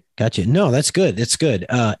 Gotcha. No, that's good. It's good.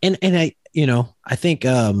 And I think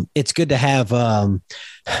it's good to have, I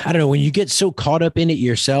don't know, when you get so caught up in it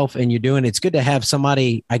yourself and you're doing, it's good to have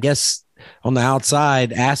somebody, I guess, on the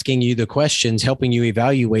outside asking you the questions, helping you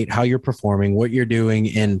evaluate how you're performing, what you're doing,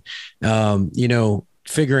 and,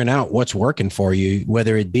 figuring out what's working for you,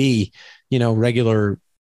 whether it be, regular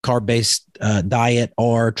carb-based diet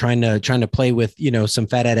or trying to play with, some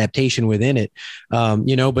fat adaptation within it,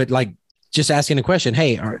 but like just asking a question,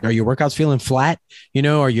 hey, are your workouts feeling flat?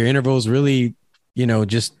 Are your intervals really,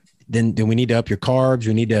 just then we need to up your carbs.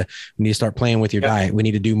 We need to start playing with your diet. We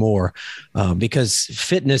need to do more because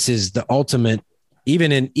fitness is the ultimate.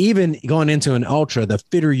 Even going into an ultra, the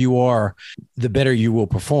fitter you are, the better you will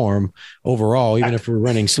perform overall, even if we're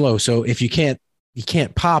running slow. So if you can't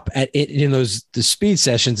pop at it in the speed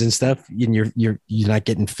sessions and stuff, and you're not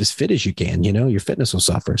getting as fit as you can, your fitness will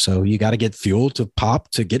suffer. So you got to get fuel to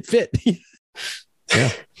pop to get fit.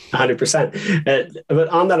 Yeah. 100%. But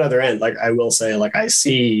on that other end, like I will say, like I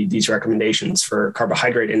see these recommendations for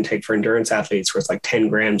carbohydrate intake for endurance athletes where it's like 10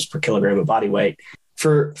 grams per kilogram of body weight.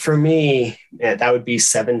 For me, that would be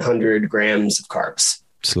 700 grams of carbs.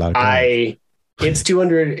 It's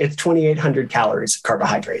 2,800 calories of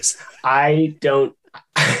carbohydrates. I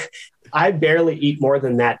barely eat more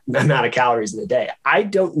than that amount of calories in a day. I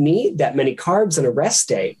don't need that many carbs in a rest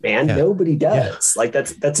day, man. Yeah. Nobody does. Yeah. Like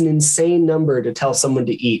that's an insane number to tell someone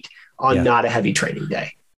to eat on not a heavy training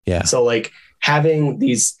day. Yeah. So like having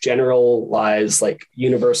these generalized, like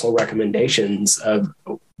universal recommendations of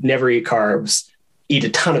never eat carbs, eat a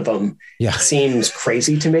ton of them, seems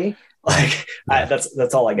crazy to me. Like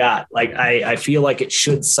that's all I got. Like I feel like it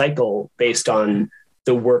should cycle based on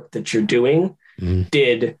the work that you're doing,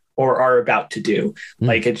 did, or are about to do.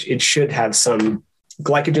 Like it should have some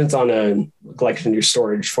glycogen's on a glycogen, your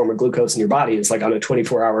storage form of glucose in your body is like on a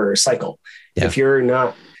 24-hour cycle. Yeah. If you're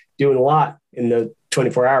not doing a lot in the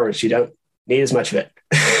 24 hours, you don't need as much of it.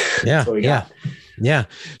 Yeah.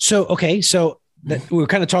 So, okay. So we're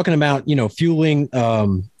kind of talking about, fueling,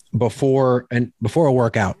 before a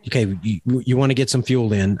workout. Okay. You want to get some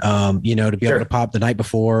fuel in, to be able to pop the night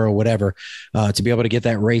before or whatever, to be able to get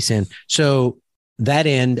that race in. So that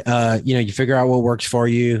end, you figure out what works for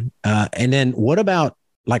you. And then what about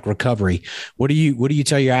like recovery? What do you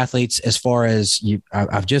tell your athletes as far as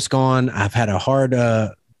I've just gone, I've had a hard,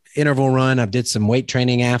 interval run. I've did some weight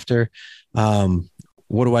training after,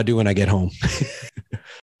 what do I do when I get home?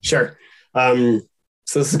 Sure. So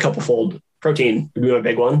this is a couple fold. Protein would be my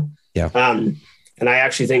big one. Yeah. And I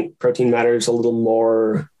actually think protein matters a little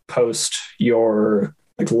more post your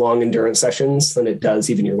like long endurance sessions than it does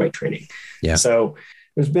even your weight training. Yeah. So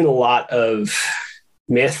there's been a lot of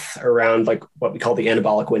myth around like what we call the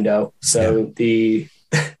anabolic window. So the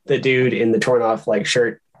dude in the torn off like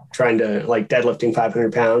shirt trying to like deadlifting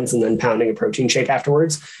 500 pounds and then pounding a protein shake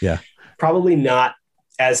afterwards. Yeah. Probably not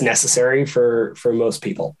as necessary for most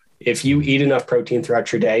people. If you eat enough protein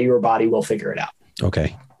throughout your day, your body will figure it out.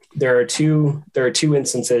 Okay. There are two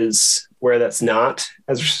instances where that's not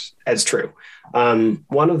as true.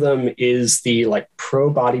 One of them is the like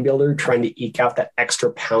pro bodybuilder trying to eke out that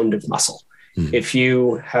extra pound of muscle. If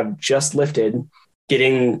you have just lifted,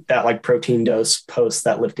 getting that like protein dose post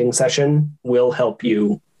that lifting session will help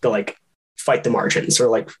you to like fight the margins or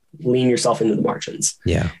like lean yourself into the margins.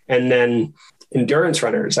 Yeah. And then endurance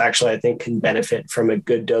runners actually, I think, can benefit from a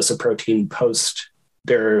good dose of protein post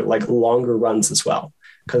their like longer runs as well.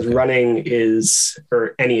 Because running is,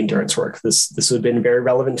 or any endurance work, this would have been very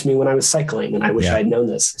relevant to me when I was cycling, and I wish I had known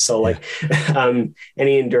this. So like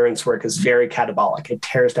any endurance work is very catabolic. It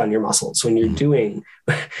tears down your muscles. When you're doing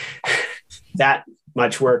that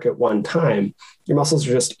much work at one time, your muscles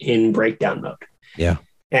are just in breakdown mode. Yeah.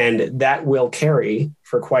 And that will carry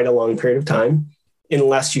for quite a long period of time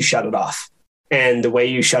unless you shut it off. And the way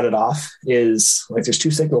you shut it off is like there's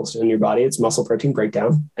two signals in your body. It's muscle protein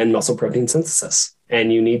breakdown and muscle protein synthesis.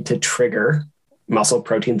 And you need to trigger muscle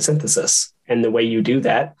protein synthesis. And the way you do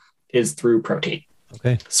that is through protein.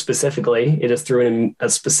 Okay. Specifically, it is through a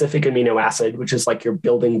specific amino acid, which is like your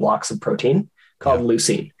building blocks of protein called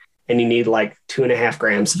leucine. And you need like 2.5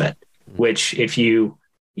 grams of it, which if you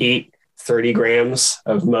eat 30 grams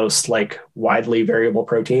of most like widely variable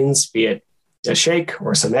proteins, be it a shake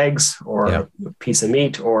or some eggs or a piece of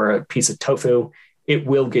meat or a piece of tofu, it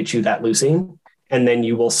will get you that leucine, and then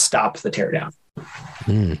you will stop the teardown.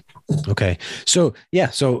 Okay. So,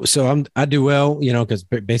 I do well, cause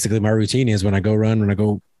basically my routine is when I go run, when I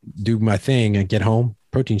go do my thing and get home,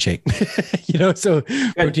 protein shake, so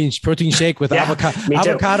protein shake with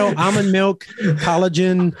avocado, almond milk,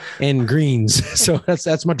 collagen, and greens. So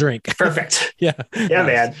that's my drink. Perfect. Yeah,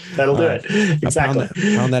 man, that'll do it. Exactly.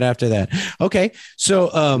 Pound that after that. Okay. So,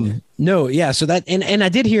 so that, and I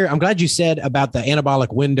did hear, I'm glad you said about the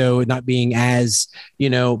anabolic window not being as,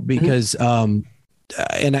 because, and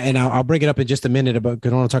I'll bring it up in just a minute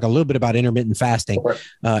because I want to talk a little bit about intermittent fasting,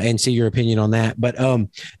 and see your opinion on that.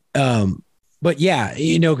 But yeah,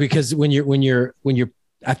 because when you're,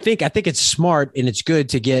 I think it's smart and it's good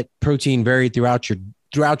to get protein varied throughout your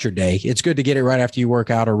day. It's good to get it right after you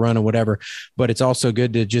work out or run or whatever, but it's also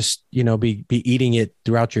good to just, be eating it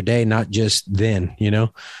throughout your day, not just then,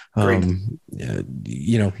 that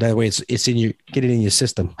way it's in your, get it in your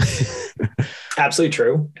system. Absolutely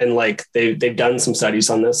true. And like they've done some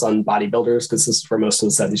studies on this on bodybuilders, because this is where most of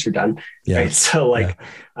the studies are done. Yeah. Right. So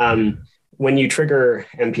when you trigger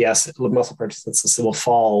MPS, muscle protein synthesis, it will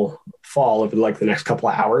fall over like the next couple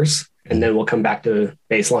of hours, and then we'll come back to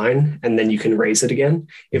baseline, and then you can raise it again.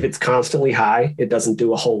 If it's constantly high, it doesn't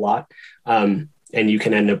do a whole lot. And you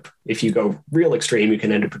can end up, if you go real extreme, you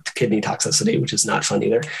can end up with kidney toxicity, which is not fun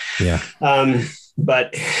either. Yeah.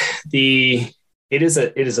 But it is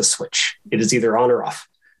a switch. It is either on or off.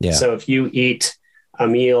 Yeah. So if you eat a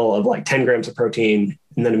meal of like 10 grams of protein,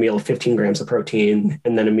 and then a meal of 15 grams of protein,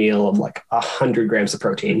 and then a meal of like 100 grams of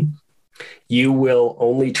protein, you will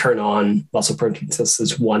only turn on muscle protein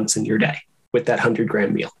synthesis once in your day with that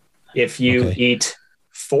 100-gram meal. If you eat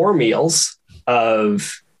 4 meals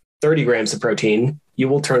of 30 grams of protein, you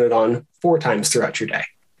will turn it on 4 times throughout your day.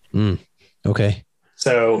 Okay.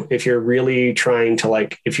 So if you're really trying to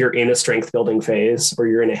like, if you're in a strength building phase or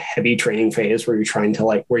you're in a heavy training phase where you're trying to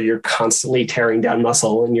like, where you're constantly tearing down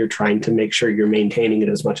muscle and you're trying to make sure you're maintaining it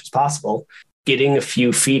as much as possible, getting a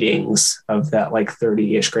few feedings of that like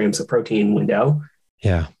 30-ish grams of protein window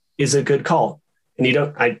is a good call. And you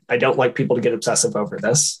don't, I don't like people to get obsessive over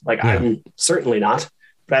this. Like I'm certainly not,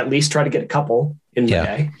 but at least try to get a couple in the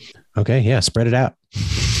day. Okay. Yeah. Spread it out.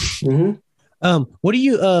 Mm-hmm. What do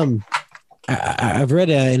you, I've read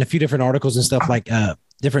in a few different articles and stuff like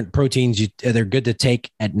different proteins. They're good to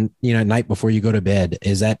take at night before you go to bed.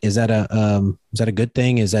 Is that a good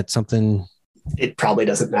thing? Is that something? It probably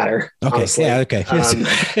doesn't matter. Okay. Honestly. Yeah. Okay.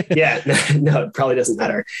 No, it probably doesn't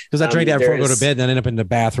matter. Because I drink that before I go to bed, and then I end up in the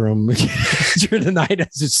bathroom during the night. I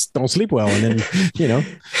just don't sleep well, and then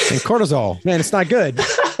and cortisol. Man, it's not good.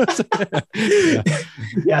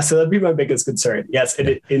 So that'd be my biggest concern. Yes,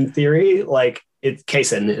 in theory, like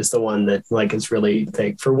casein is the one that like is really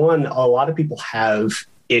thick. For one, a lot of people have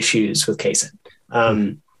issues with casein.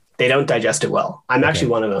 They don't digest it well. I'm actually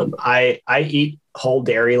one of them. I eat whole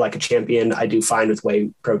dairy like a champion. I do fine with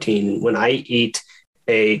whey protein. When I eat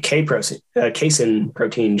a casein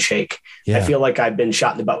protein shake, I feel like I've been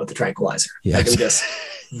shot in the butt with a tranquilizer. Like I'm just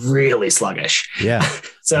really sluggish.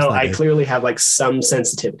 So I clearly have like some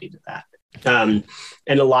sensitivity to that.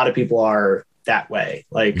 And a lot of people are that way.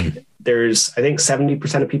 Like there's, I think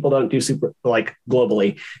 70% of people don't do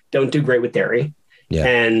globally don't do great with dairy.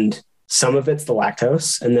 And some of it's the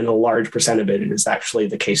lactose. And then a large percent of it is actually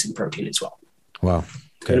the casein protein as well. Wow.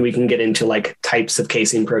 Okay. And we can get into like types of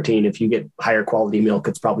casein protein. If you get higher quality milk,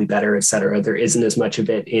 it's probably better, et cetera. There isn't as much of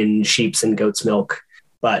it in sheep's and goat's milk.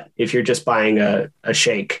 But if you're just buying a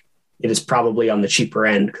shake, it is probably on the cheaper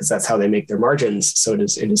end because that's how they make their margins. So it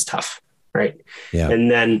is tough. Right.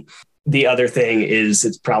 And then the other thing is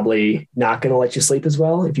it's probably not going to let you sleep as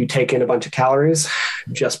well. If you take in a bunch of calories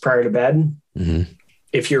just prior to bed,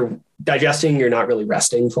 if you're digesting, you're not really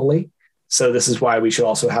resting fully. So this is why we should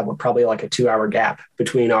also have probably like a 2-hour gap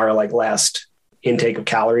between our like last intake of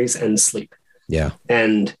calories and sleep.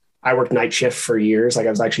 And I worked night shift for years. Like I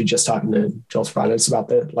was actually just talking to Jill Spronis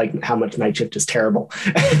about how much night shift is terrible.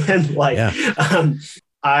 And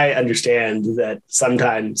I understand that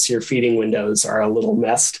sometimes your feeding windows are a little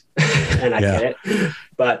messed and I get it,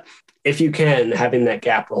 but if you can, having that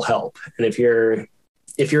gap will help. And if you're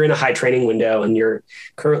in a high training window and you're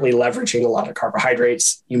currently leveraging a lot of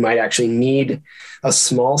carbohydrates, you might actually need a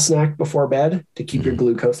small snack before bed to keep your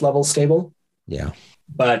glucose levels stable.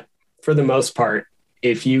 But for the most part,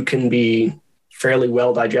 if you can be fairly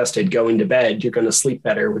well digested going to bed, you're going to sleep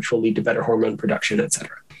better, which will lead to better hormone production, et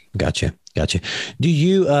cetera. Gotcha. Do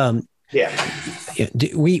you,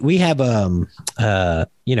 we have,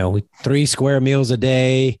 3 square meals a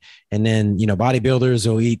day, and then, bodybuilders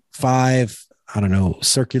will eat 5,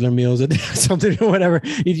 circular meals a day, something or whatever,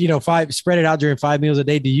 5, spread it out during 5 meals a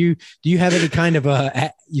day. Do you have any kind of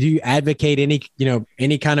do you advocate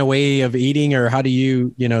any kind of way of eating, or how do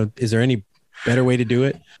you, is there any better way to do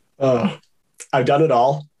it? I've done it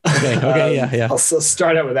all. Okay. I'll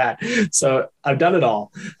start out with that. So I've done it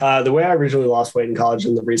all. The way I originally lost weight in college,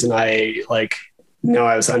 and the reason I I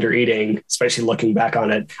was under eating, especially looking back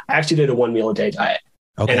on it, I actually did a 1 meal a day diet.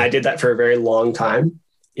 And I did that for a very long time.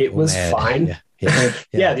 It was fine. The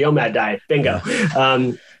OMAD diet. Bingo.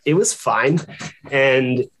 It was fine.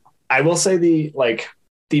 And I will say the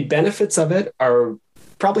benefits of it are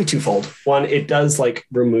probably twofold. One, it does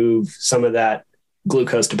remove some of that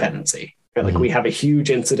glucose dependency. Right? We have a huge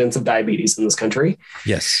incidence of diabetes in this country.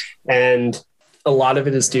 Yes. And a lot of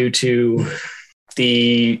it is due to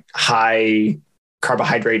the high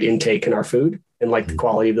carbohydrate intake in our food and the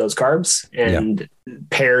quality of those carbs, and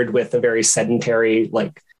paired with a very sedentary,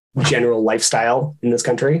 general lifestyle in this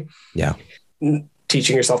country.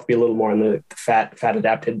 Teaching yourself to be a little more on the fat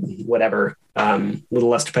adapted, whatever, a little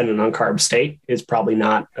less dependent on carb state is probably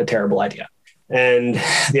not a terrible idea. And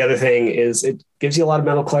the other thing is it gives you a lot of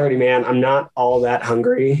mental clarity, man. I'm not all that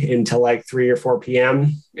hungry until 3 or 4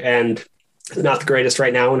 PM, and not the greatest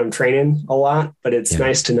right now when I'm training a lot, but it's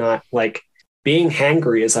nice to not being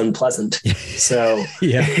hangry is unpleasant. So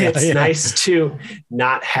it's nice to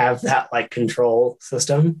not have that control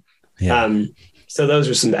system. So those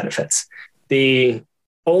are some benefits. The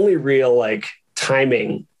only real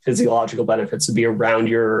timing physiological benefits would be around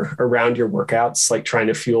your workouts, trying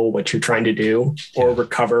to fuel what you're trying to do or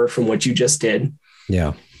recover from what you just did.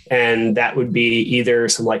 And that would be either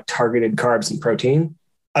some targeted carbs and protein.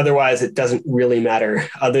 Otherwise, it doesn't really matter,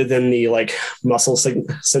 other than the muscle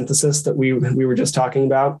synthesis that we were just talking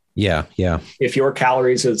about. If your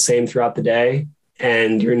calories are the same throughout the day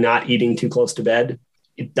and you're not eating too close to bed,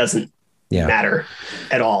 it doesn't matter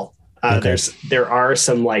at all. There are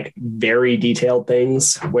some like very detailed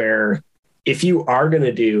things where if you are going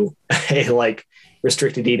to do a like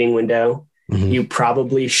restricted eating window, you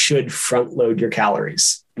probably should front load your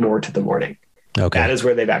calories more to the morning. Okay. That is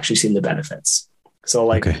where they've actually seen the benefits. So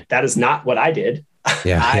like that is not what I did.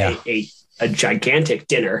 I ate a gigantic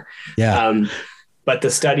dinner. But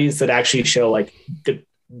the studies that actually show like the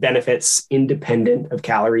benefits independent of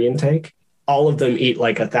calorie intake, all of them eat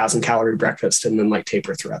like 1,000 calorie breakfast and then like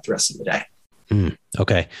taper throughout the rest of the day.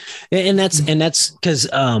 Okay. And that's because,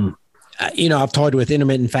 I've toyed with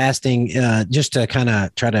intermittent fasting just to kind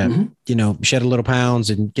of try to, shed a little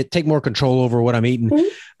pounds and take more control over what I'm eating.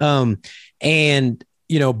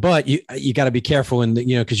 But you got to be careful and,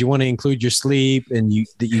 because you want to include your sleep and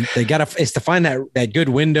it's to find that good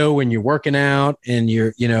window when you're working out and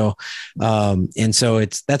you're, and so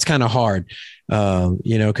that's kind of hard,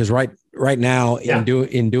 because right now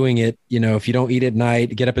in doing it, if you don't eat at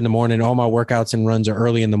night, get up in the morning, all my workouts and runs are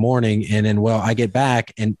early in the morning. And then, I get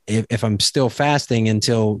back and if I'm still fasting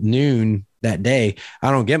until noon that day,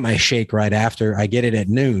 I don't get my shake right after. I get it at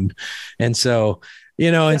noon. And so,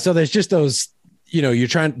 and so there's just those, you're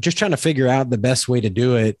trying to figure out the best way to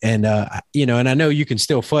do it. And, and I know you can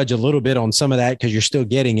still fudge a little bit on some of that because you're still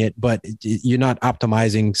getting it, but you're not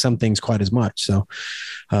optimizing some things quite as much. So,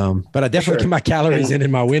 but I definitely get my calories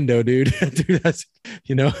in my window, dude. Dude, that's,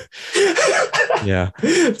 yeah,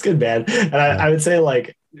 it's good, man. And I would say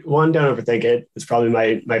like, one, don't overthink it. It's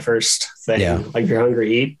probably my first thing. Like if you're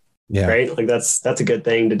hungry, eat. Right. Like that's a good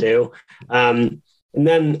thing to do. And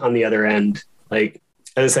then on the other end, like,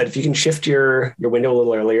 as I said, if you can shift your window a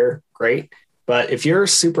little earlier, great. But if you're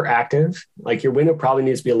super active, like your window probably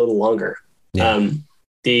needs to be a little longer.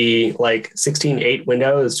 The like 16:8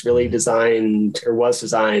 window is really was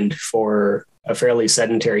designed for a fairly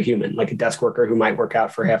sedentary human, like a desk worker who might work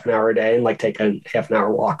out for half an hour a day and like take a half an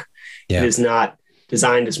hour walk. It is not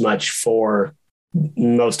designed as much for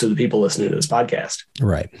most of the people listening to this podcast.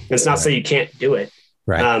 Right. It's not so you can't do it.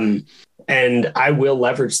 Right. And I will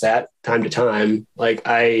leverage that time to time. Like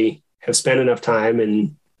I have spent enough time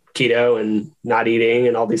in keto and not eating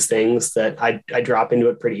and all these things that I drop into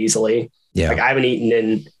it pretty easily. Like I haven't eaten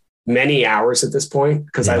in many hours at this point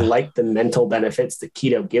because I like the mental benefits that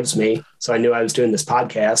keto gives me. So I knew I was doing this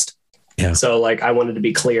podcast. So like I wanted to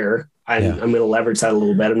be clear. I'm going to leverage that a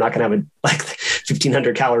little bit. I'm not going to have a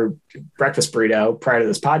 1,500 calorie breakfast burrito prior to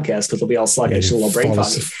this podcast because it'll be all sluggish and a little brain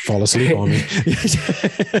foggy. Fall asleep on me.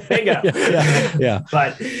 Bingo. Yeah.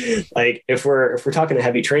 But like if we're talking a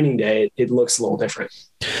heavy training day, it looks a little different.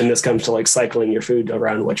 And this comes to like cycling your food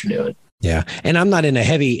around what you're doing. Yeah. And I'm not in a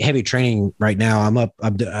heavy training right now. I'm an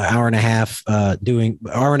hour and a half, doing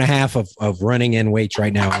hour and a half of running and weights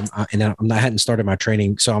right now. I hadn't started my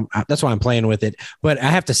training. So that's why I'm playing with it. But I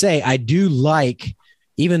have to say, I do like,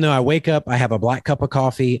 even though I wake up, I have a black cup of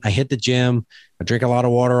coffee, I hit the gym, I drink a lot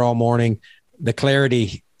of water all morning. The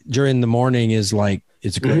clarity during the morning is like,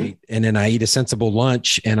 it's great. And then I eat a sensible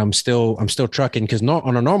lunch and I'm still trucking because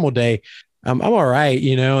on a normal day, I'm all right,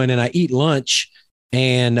 and then I eat lunch.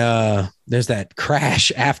 And there's that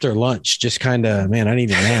crash after lunch, just kind of, man, I need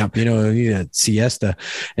a nap, I need a siesta.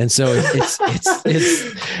 And so it's I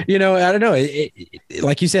don't know.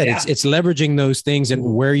 Like you said, it's leveraging those things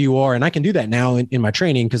and where you are. And I can do that now in my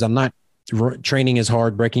training because I'm not training as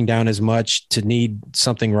hard, breaking down as much to need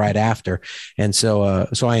something right after. And so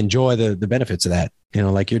I enjoy the benefits of that,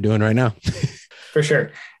 like you're doing right now. For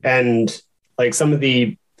sure. And like some of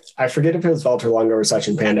I forget if it was Valter Longo or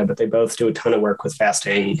Sachin Panda, but they both do a ton of work with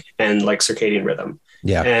fasting and like circadian rhythm.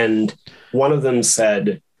 Yeah. And one of them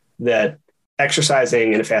said that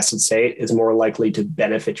exercising in a fasted state is more likely to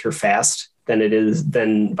benefit your fast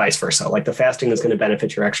than vice versa. Like the fasting is going to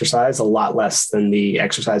benefit your exercise a lot less than the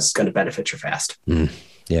exercise is going to benefit your fast.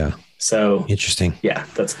 Yeah. So interesting. Yeah.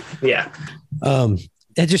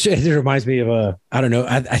 It reminds me of I don't know.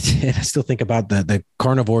 I still think about the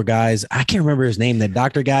carnivore guys. I can't remember his name. The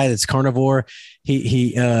doctor guy that's carnivore.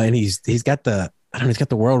 He's got he's got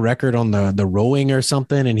the world record on the rowing or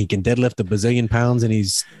something, and he can deadlift a bazillion pounds, and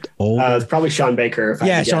he's old. It's probably Sean Baker.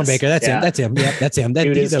 Sean Baker. That's him. Yeah, that's him.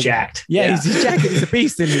 Dude is jacked. Yeah, he's jacked. He's a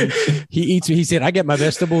beast, and he eats. He said, "I get my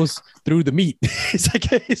vegetables through the meat." It's like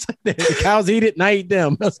the cows eat it, and I eat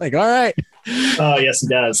them. I was like, all right. Oh yes, he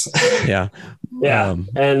does. Yeah. Yeah.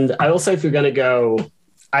 And I will say, if you're going to go,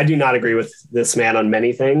 I do not agree with this man on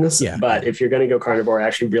many things, but if you're going to go carnivore, I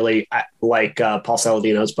actually really like Paul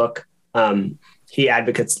Saladino's book. He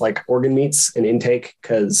advocates like organ meats and intake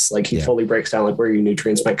because like he fully breaks down like where your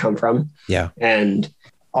nutrients might come from. Yeah. And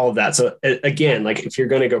all of that. So again, like if you're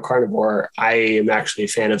going to go carnivore, I am actually a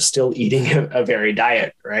fan of still eating a varied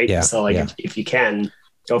diet, right? Yeah, so like if you can,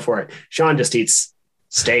 go for it. Sean just eats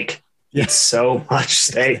steak. Eats so much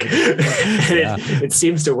steak. And it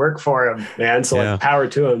seems to work for him, man. So like power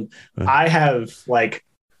to him. I have like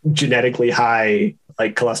genetically high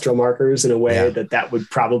like cholesterol markers in a way that would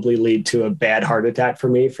probably lead to a bad heart attack for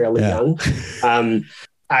me fairly young.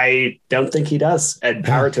 I don't think he does, and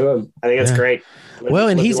power to him. I think it's great.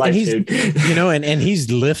 And he's you know, and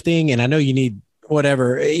he's lifting, and I know you need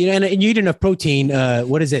whatever, you know, and you eat enough protein.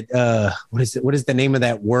 What is it? What is the name of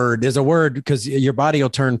that word? There's a word because your body will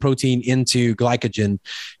turn protein into glycogen.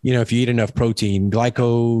 You know, if you eat enough protein,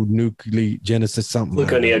 glyconucleogenesis, something.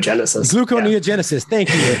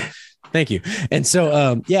 Gluconeogenesis. Thank you. And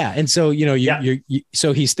so, and so, you know,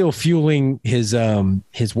 so he's still fueling his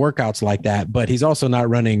workouts like that, but he's also not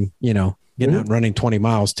running, you know, getting out and running 20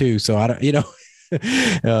 miles too. So I don't, you know,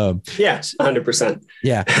 100%.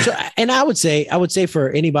 Yeah. So, and I would say for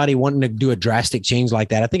anybody wanting to do a drastic change like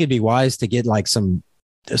that, I think it'd be wise to get like some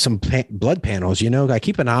blood panels, you know, like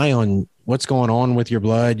keep an eye on what's going on with your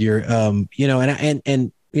blood, you know,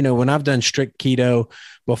 and, you know, when I've done strict keto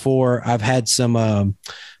before, I've had some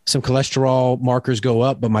cholesterol markers go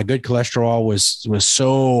up, but my good cholesterol was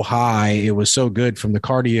so high. It was so good from the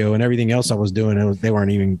cardio and everything else I was doing. They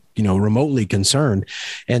weren't even, you know, remotely concerned.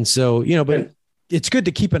 And so, you know, but it's good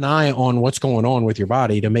to keep an eye on what's going on with your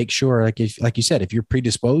body to make sure, like you said, if you're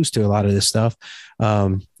predisposed to a lot of this stuff,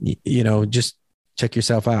 you know, just check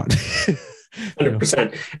yourself out.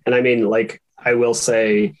 100%. And I mean, like, I will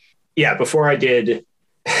say, before I did,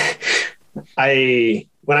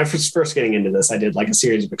 when I was first getting into this, I did like a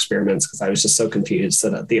series of experiments because I was just so confused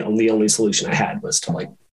that the only solution I had was to like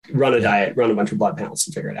run a diet, run a bunch of blood panels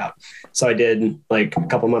and figure it out. So I did like a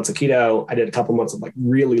couple months of keto. I did a couple months of like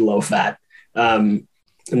really low fat. And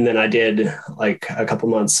then I did like a couple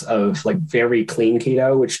months of like very clean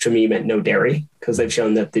keto, which to me meant no dairy, because they've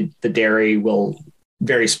shown that the dairy will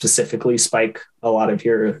very specifically spike a lot of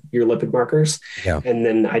your lipid markers. Yeah. And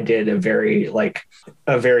then I did a very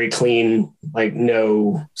clean, like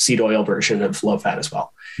no seed oil version of low fat as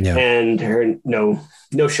well. Yeah. And no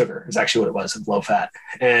sugar is actually what it was, of low fat.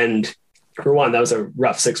 And for one, that was a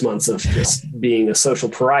rough 6 months of just being a social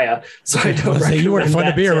pariah. So I don't recommend you weren't fun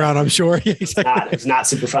to be around, I'm sure. It was not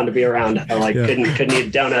super fun to be around. I couldn't eat a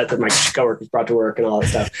donut that my coworkers brought to work and all that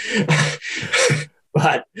stuff.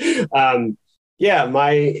 But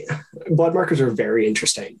my blood markers are very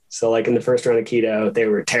interesting. So like in the first round of keto, they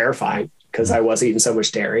were terrifying because I was eating so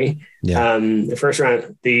much dairy. Yeah. The first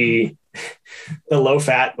round, the low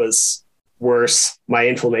fat was worse. My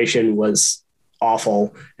inflammation was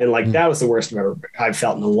awful. And like, that was the worst I've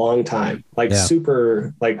felt in a long time. Like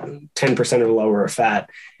super, like 10% or lower of fat.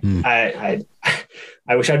 I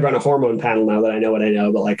wish I'd run a hormone panel now that I know what I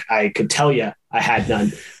know, but like, I could tell you I had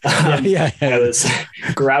none. I was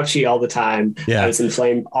grouchy all the time. I was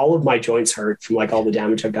inflamed. All of my joints hurt from like all the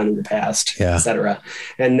damage I've done in the past, etc.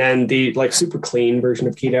 And then the like super clean version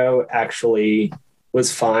of keto actually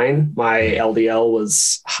was fine. My LDL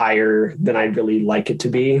was higher than I'd really like it to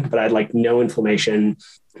be, but I had like no inflammation.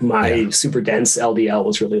 My super dense LDL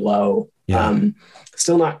was really low.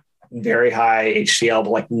 Still not very high HDL,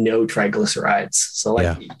 but like no triglycerides. So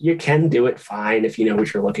like you can do it fine if you know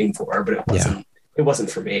what you're looking for, but it wasn't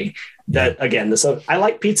for me. That again, I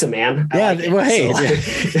like pizza, man.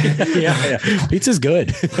 Pizza's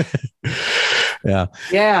good.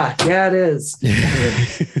 It is.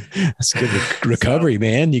 That's good recovery,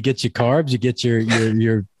 man. You get your carbs, you get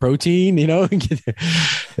your protein, you know.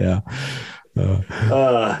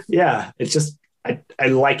 It's just I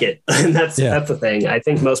like it. And that's the thing. I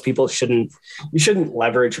think most people shouldn't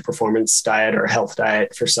leverage a performance diet or a health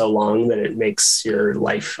diet for so long that it makes your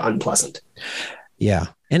life unpleasant. Yeah.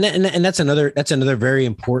 And that's another very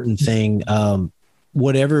important thing.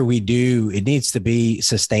 Whatever we do, it needs to be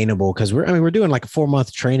sustainable, because we're doing like a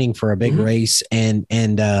 4-month training for a big race. And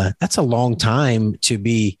that's a long time to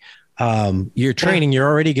be, you're training, you're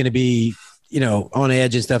already going to be, you know, on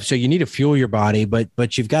edge and stuff. So you need to fuel your body,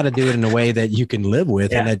 but you've got to do it in a way that you can live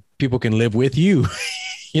with and that people can live with you,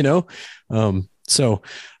 you know? Yes,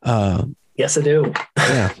 I do.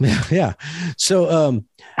 Yeah. So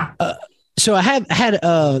I had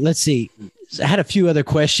let's see. I had a few other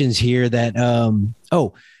questions here that,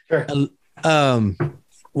 sure.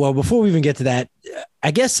 Well, before we even get to that,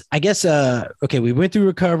 I guess, okay, we went through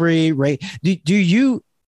recovery, right? Do you,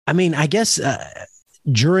 I mean, I guess,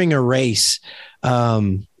 during a race,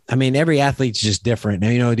 I mean, every athlete's just different.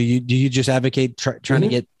 You know, do you just advocate trying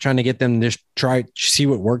to get them to see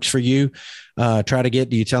what works for you? Do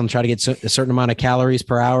you tell them try to get a certain amount of calories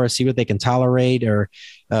per hour, see what they can tolerate, or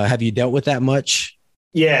have you dealt with that much?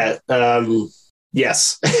 Yeah.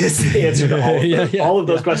 Yes. It's the answer to all of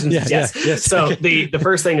those questions. Yes. So the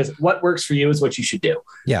first thing is what works for you is what you should do.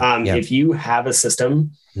 If you have a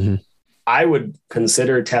system, I would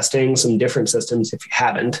consider testing some different systems if you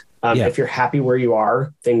haven't. If you're happy where you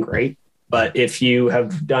are, then great. But if you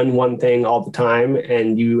have done one thing all the time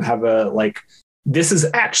and you have this is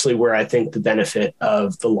actually where I think the benefit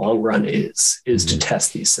of the long run is to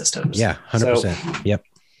test these systems. Yeah, 100%. Yep.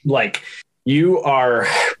 Like you are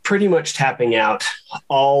pretty much tapping out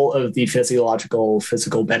all of the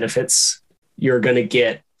physical benefits you're going to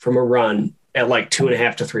get from a run at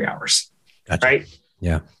 2.5 to 3 hours. Gotcha. Right?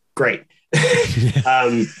 Yeah. Great.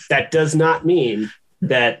 That does not mean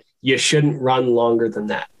that you shouldn't run longer than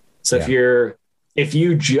that. So if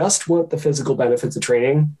you just want the physical benefits of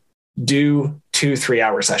training, do 2-3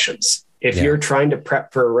 hour sessions. If you're trying to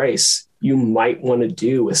prep for a race, you might want to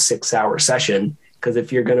do a 6-hour session, because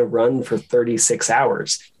if you're going to run for 36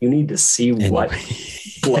 hours, you need to see what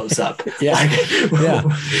blows up.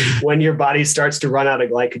 When your body starts to run out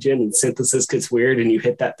of glycogen and synthesis gets weird and you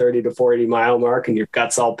hit that 30 to 40 mile mark and your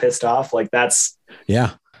gut's all pissed off,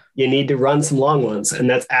 you need to run some long ones. And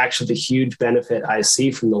that's actually the huge benefit I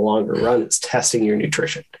see from the longer run is testing your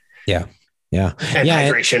nutrition. Yeah. And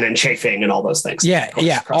hydration and chafing and all those things.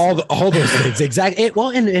 All those things. Exactly.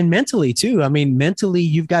 And mentally too. I mean, mentally,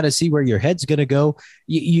 you've got to see where your head's going to go.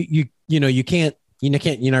 You're not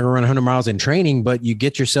going to run 100 miles in training, but you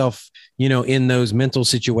get yourself, in those mental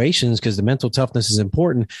situations because the mental toughness is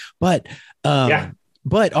important. But,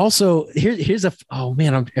 but also here's I don't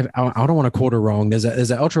want to quote her wrong. There's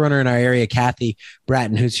an ultra runner in our area, Kathy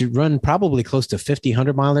Bratton, who's run probably close to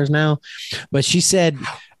 100 milers now. But she said,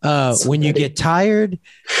 when you get tired,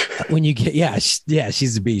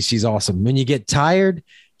 she's a beast. She's awesome. When you get tired,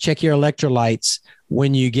 check your electrolytes.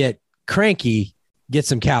 When you get cranky, get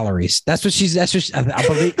some calories. That's what I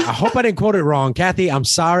believe. I hope I didn't quote it wrong. Kathy, I'm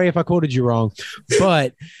sorry if I quoted you wrong,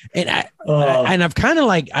 but, I've kind of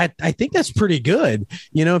I think that's pretty good.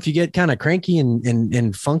 If you get kind of cranky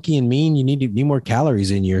and funky and mean, you need more calories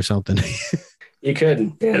in you or something. You could.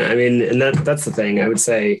 And I mean, and that's the thing I would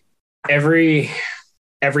say every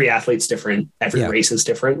athlete's different. Every race is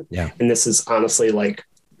different. Yeah. And this is honestly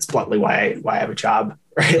it's bluntly why I have a job,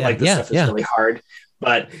 right? This stuff is really hard,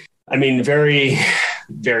 but I mean, very,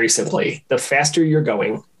 very simply, the faster you're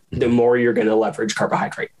going, the more you're going to leverage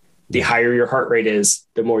carbohydrate. The higher your heart rate is,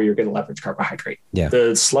 the more you're going to leverage carbohydrate. Yeah.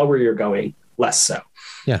 The slower you're going, less so.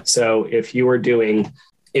 Yeah. So if you're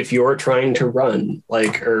trying to run,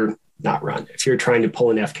 if you're trying to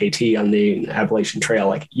pull an FKT on the Appalachian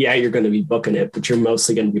Trail, you're going to be booking it, but you're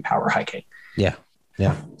mostly going to be power hiking. Yeah.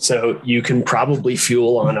 Yeah. So you can probably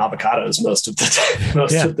fuel on avocados most of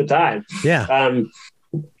the time. Yeah.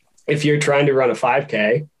 If you're trying to run a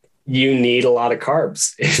 5K, you need a lot of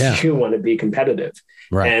carbs if you want to be competitive.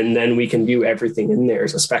 Right. And then we can view everything in there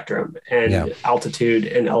as a spectrum, and altitude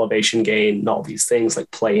and elevation gain and all these things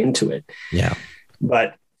play into it. Yeah.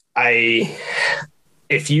 But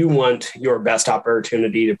if you want your best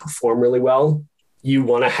opportunity to perform really well, you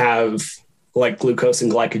want to have glucose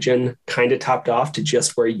and glycogen kind of topped off to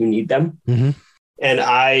just where you need them. Mm-hmm. And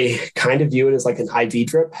I kind of view it as an IV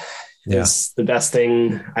drip. Is the best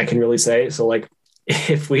thing I can really say. So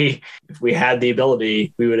if we had the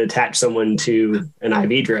ability, we would attach someone to an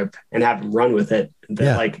IV drip and have them run with it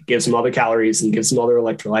that gives them all the calories and gives them all their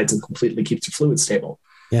electrolytes and completely keeps the fluid stable.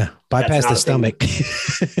 Yeah. Bypass the stomach.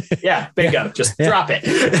 Bingo. Just drop it.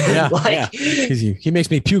 He makes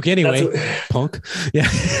me puke anyway. Punk. Yeah.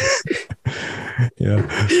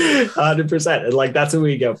 100%. And that's what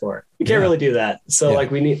we go for. We can't really do that. So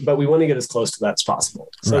we want to get as close to that as possible.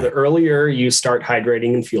 So the earlier you start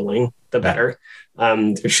hydrating and fueling, the better.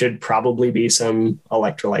 There should probably be some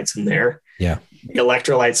electrolytes in there. Yeah. The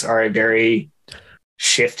electrolytes are a very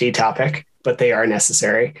shifty topic, but they are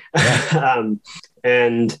necessary. Yeah.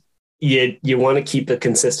 And you want to keep a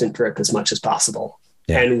consistent drip as much as possible.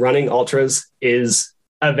 Yeah. And running ultras is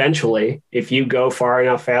eventually, if you go far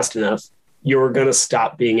enough, fast enough, you're going to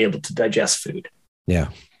stop being able to digest food. Yeah.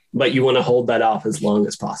 But you want to hold that off as long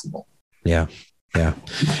as possible. Yeah. Yeah.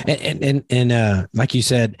 And like you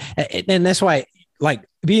said, and that's why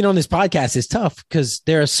being on this podcast is tough because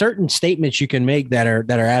there are certain statements you can make that are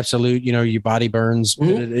absolute, your body burns,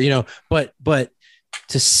 but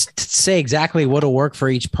to say exactly what'll work for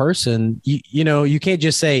each person, you can't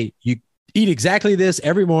just say eat exactly this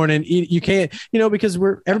every morning. You can't, because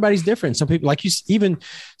everybody's different. Some people, like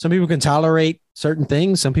some people can tolerate certain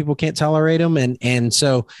things. Some people can't tolerate them. And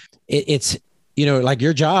so it's, like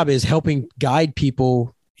your job is helping guide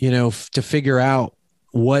people, to figure out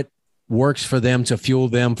what works for them to fuel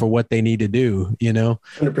them for what they need to do,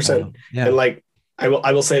 100%. Yeah. And like, I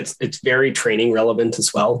will say it's very training relevant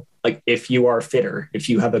as well. Like if you are fitter, if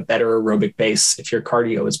you have a better aerobic base, if your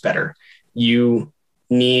cardio is better, you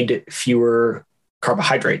need fewer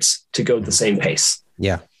carbohydrates to go at the same pace.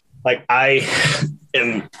 Yeah. Like I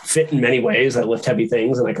am fit in many ways. I lift heavy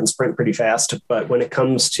things and I can sprint pretty fast. But when it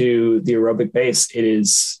comes to the aerobic base, it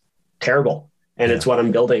is terrible. And it's what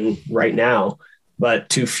I'm building right now. But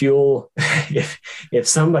to fuel, if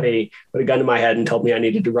somebody put a gun to my head and told me I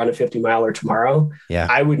needed to run a 50-miler tomorrow,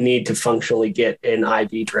 I would need to functionally get an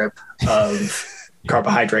IV drip of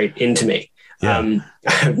carbohydrate into me. I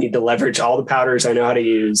would need to leverage all the powders I know how to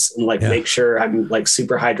use and make sure I'm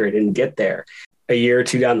super hydrated and get there. A year or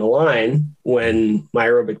two down the line, when my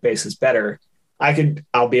aerobic base is better,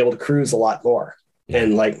 I'll be able to cruise a lot more.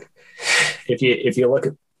 And if you look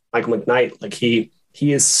at Michael McKnight,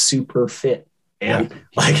 he is super fit. And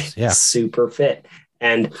super fit,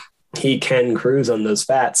 and he can cruise on those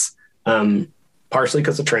fats, partially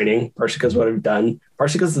because of training, partially because of what I've done,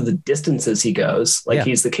 partially because of the distances he goes.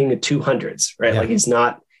 He's the king of 200s, right? Like he's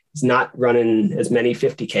not running as many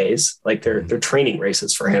 50Ks. Like they're training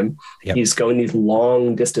races for him. He's going these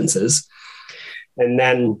long distances, and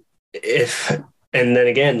then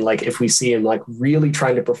again, if we see him really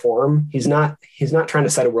trying to perform, he's not trying to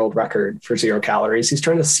set a world record for 0 calories. He's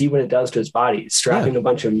trying to see what it does to his body. He's strapping a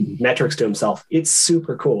bunch of metrics to himself. It's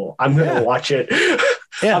super cool. I'm going to watch it.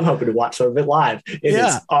 I'm hoping to watch some of it live. It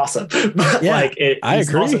is awesome. But he's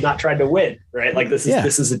agree. Also not trying to win, right? This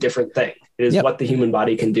is a different thing. It is what the human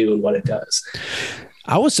body can do and what it does.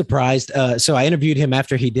 I was surprised. So I interviewed him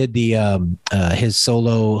after he did the his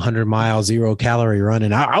solo 100-mile 0-calorie run,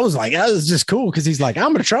 and I was like, "That was just cool," because he's like,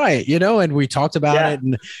 "I'm going to try it," and we talked about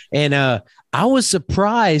it, and I was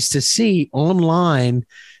surprised to see online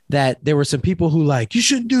that there were some people who you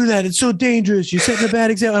shouldn't do that. It's so dangerous. You're setting a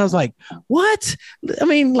bad example. And I was like, what? I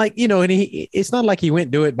mean, and it's not like he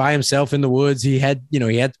went do it by himself in the woods. He had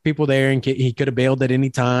people there and he could have bailed at any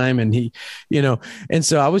time. And and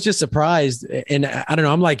so I was just surprised. And I don't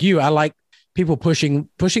know, I'm like you, I like people pushing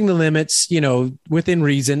the limits, within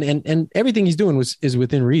reason, and everything he's doing is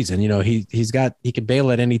within reason. He can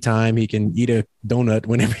bail at any time. He can eat a donut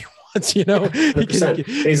whenever he wants.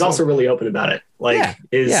 He's also really open about it.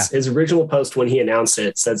 His original post when he announced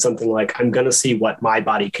it said something like, "I'm going to see what my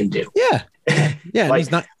body can do."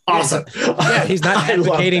 He's not awesome. He's not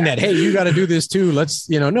advocating that. Hey, you got to do this too. Let's,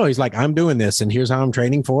 no, he's like, I'm doing this and here's how I'm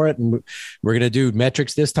training for it. And we're going to do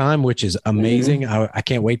metrics this time, which is amazing. I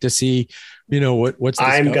can't wait to see, what's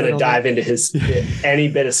I'm going to dive into his, any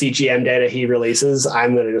bit of CGM data he releases.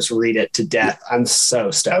 I'm going to just read it to death. I'm so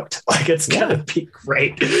stoked. It's going to be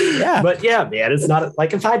great. But man, it's not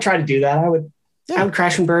if I tried to do that, I would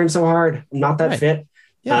crash and burn so hard. I'm not that fit.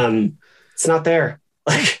 It's not there.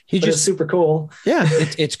 It's super cool.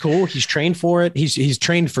 It's cool. He's trained for it. He's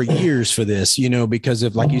trained for years for this, because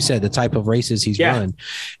of, like you said, the type of races he's run.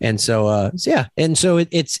 And so, And so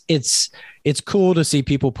it's cool to see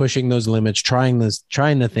people pushing those limits, trying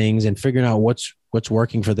the things and figuring out what's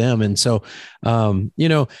working for them. And so, I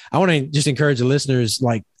want to just encourage the listeners,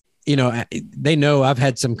 they know I've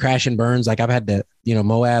had some crash and burns. I've had to,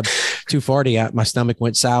 Moab 240, my stomach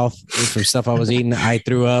went south from stuff I was eating. I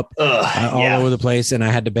threw up all over the place and I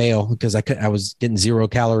had to bail because I was getting 0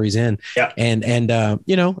 calories in. And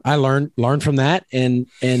I learned from that and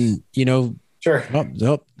sure.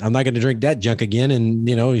 I'm not going to drink that junk again. And,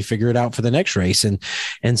 you figure it out for the next race.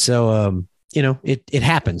 And so, it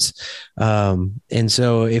happens. And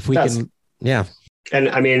so if we can, And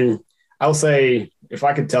I mean, I'll say, if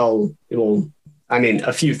I could tell people,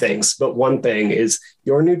 a few things, but one thing is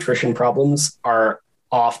your nutrition problems are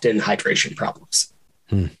often hydration problems.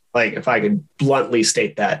 If I could bluntly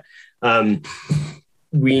state that,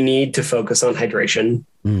 we need to focus on hydration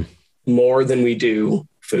more than we do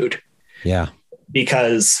food.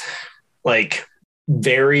 Because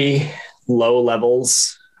very low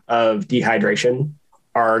levels of dehydration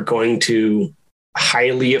are going to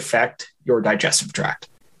highly affect your digestive tract.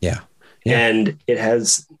 And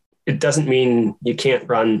it doesn't mean you can't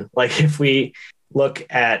run. If we look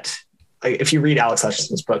at, if you read Alex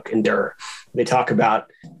Hutchinson's book, Endure, they talk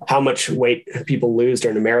about how much weight people lose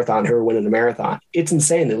during a marathon who are winning a marathon. It's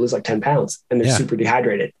insane. They lose 10 pounds and they're super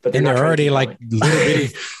dehydrated, but they're already little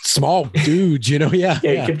bitty small dudes,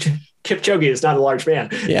 Kipchoge is not a large man.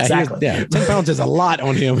 Exactly. 10 pounds is a lot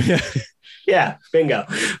on him. Yeah, bingo.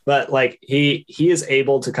 But like he is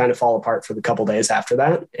able to kind of fall apart for the couple days after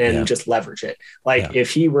that and just leverage it. Like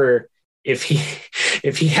if he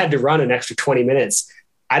had to run an extra 20 minutes,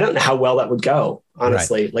 I don't know how well that would go,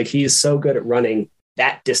 honestly. Like he's so good at running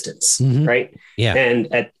that distance, right? Yeah. And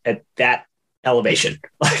at that elevation.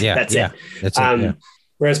 That's it. That's it.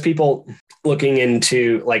 Whereas people looking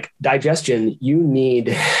into like digestion, you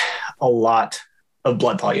need a lot of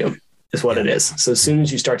blood volume is what it is. So as soon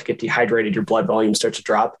as you start to get dehydrated, your blood volume starts to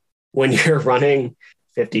drop. When you're running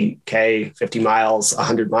 50K, 50 miles,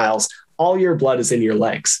 100 miles, all your blood is in your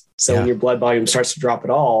legs. So when your blood volume starts to drop at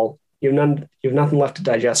all, you have nothing left to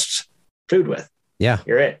digest food with. Yeah.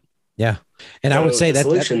 You're it. Yeah. And so I would say that's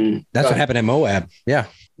what happened at Moab. Yeah.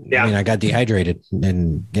 I mean, I got dehydrated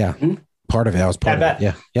and part of it. I was part of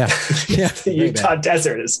it. Yeah. The Utah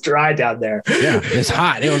desert is dry down there. Yeah. It's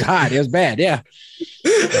hot. It was hot. It was bad. Yeah.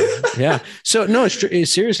 Yeah. So no,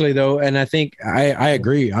 seriously though. And I think I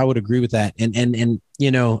agree. I would agree with that. And you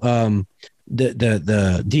know,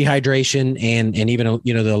 the dehydration and even,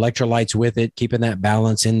 you know, the electrolytes with it, keeping that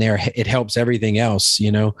balance in there, it helps everything else,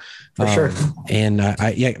 you know, for sure. And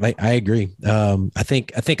I agree. I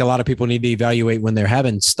think a lot of people need to evaluate when they're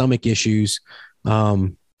having stomach issues.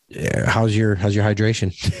 How's your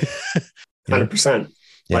hydration? 100%.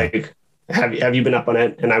 Like, have you been up on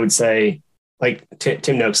it? And I would say like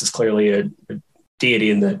Tim Noakes is clearly a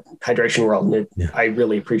deity in the hydration world. And I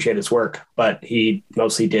really appreciate his work, but he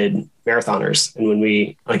mostly did marathoners. And when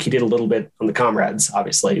he did a little bit on the comrades,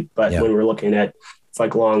 obviously, but when we're looking at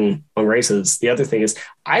like long races, the other thing is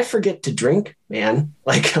I forget to drink, man.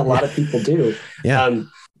 Like a lot of people do.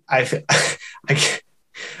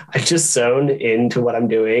 I just zone into what I'm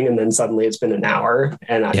doing. And then suddenly it's been an hour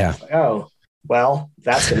and I'm like, oh, well,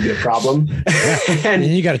 that's going to be a problem. And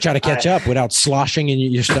you got to try to catch up without sloshing in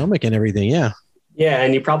your stomach and everything. Yeah. Yeah.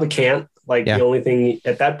 And you probably can't. Like the only thing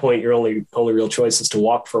at that point, your only real choice is to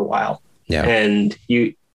walk for a while. Yeah. And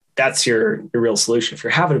that's your real solution. If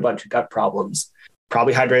you're having a bunch of gut problems,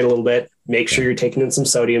 probably hydrate a little bit, make sure you're taking in some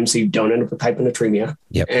sodium so you don't end up with hyponatremia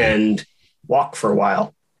and walk for a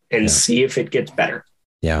while and see if it gets better.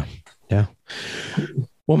 Yeah. Yeah.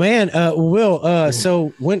 Well, man, Will,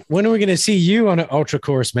 so when are we going to see you on an ultra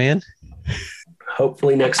course, man?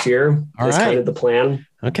 Hopefully next year. That's kind of the plan.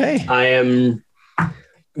 Okay. I am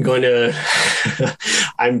going to,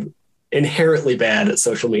 I'm inherently bad at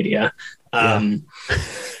social media. I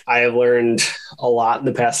have learned a lot in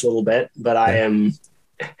the past little bit, but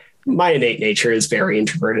my innate nature is very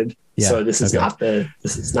introverted. So this is not the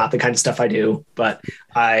kind of stuff I do, but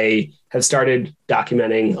I have started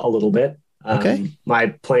documenting a little bit. My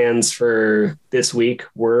plans for this week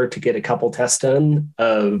were to get a couple tests done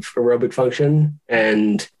of aerobic function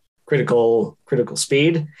and critical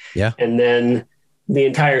speed. Yeah. And then the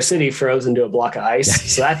entire city froze into a block of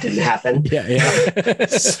ice. So that didn't happen.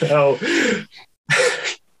 So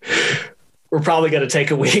we're probably going to take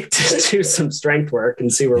a week to do some strength work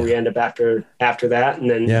and see where we end up after that. And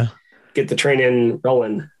then get the training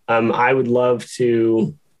rolling. I would love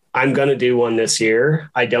to, I'm going to do one this year.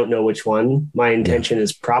 I don't know which one. My intention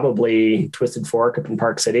is probably Twisted Fork up in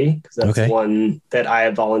Park City, because that's the one that I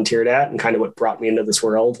have volunteered at and kind of what brought me into this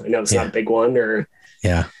world. I know it's not a big one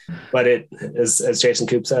but it is, as Jason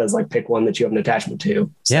Koop says, like pick one that you have an attachment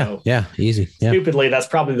to. So easy. Stupidly, that's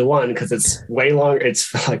probably the one because it's way longer.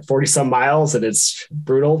 It's like 40 some miles and it's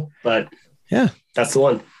brutal, but that's the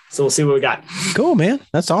one. So we'll see what we got. Cool, man.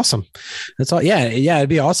 That's awesome. That's all. Yeah. It'd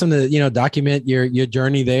be awesome to, document your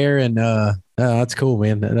journey there. And that's cool,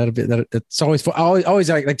 man. That's always fun. I always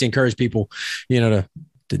like to encourage people, to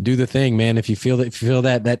do the thing, man. If you feel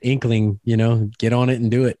that inkling, get on it and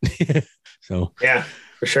do it. So yeah,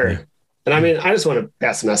 for sure. Yeah. And I mean, I just want to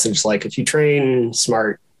pass a message. Like if you train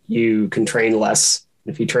smart, you can train less.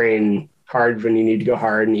 If you train hard when you need to go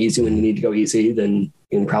hard and easy when you need to go easy, then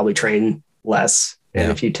you can probably train less.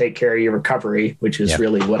 And if you take care of your recovery, which is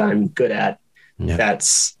really what I'm good at,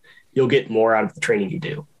 you'll get more out of the training you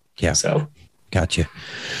do. Yeah. So gotcha.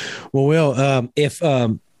 Well, Will,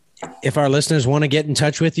 if our listeners want to get in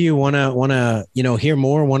touch with you, want to, hear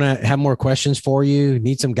more, want to have more questions for you,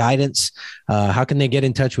 need some guidance, how can they get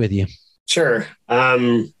in touch with you? Sure.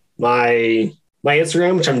 My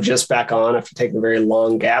Instagram, which I'm just back on after taking a very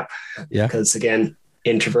long gap, because again,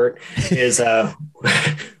 introvert, is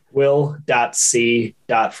will.c.franz,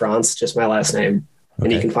 just my last name. Okay.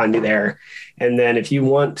 And you can find me there. And then if you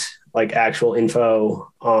want like actual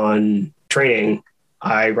info on training,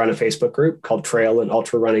 I run a Facebook group called Trail and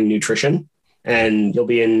Ultra Running Nutrition, and you'll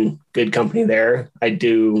be in good company there. I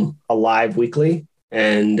do a live weekly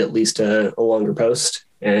and at least a longer post.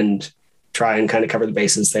 And try and kind of cover the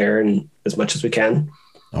bases there and as much as we can.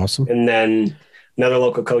 Awesome. And then another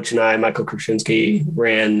local coach and I, Michael Krasinski,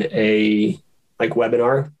 ran a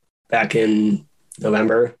webinar back in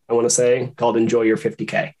November, I want to say, called Enjoy Your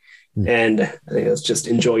 50K. And I think it's just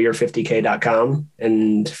enjoyyour50k.com.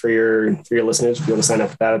 And for your listeners, if you want to sign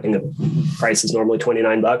up for that, I think the price is normally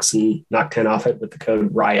 $29 and knock 10 off it with the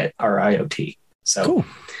code RIOT, RIOT. So cool.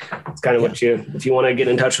 It's kind of what if you want to get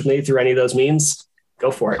in touch with me through any of those means, go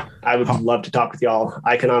for it. I would love to talk with y'all.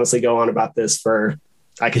 I can honestly go on about this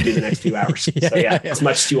I could do the next 2 hours. As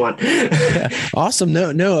much as you want. Awesome.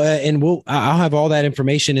 No. And I'll have all that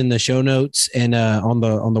information in the show notes and on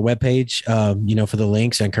the webpage, for the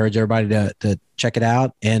links. I encourage everybody to check it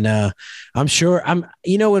out. And I'm sure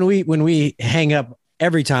when we hang up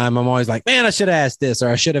every time, I'm always like, man, I should have asked this or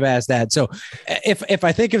I should have asked that. So if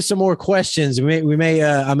I think of some more questions,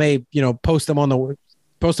 I may post them on the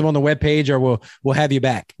webpage, or we'll have you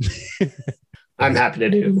back. I'm happy to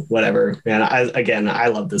do whatever, man. I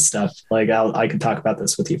love this stuff. Like I could talk about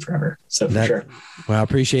this with you forever. So for sure. Well, I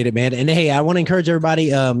appreciate it, man. And hey, I want to encourage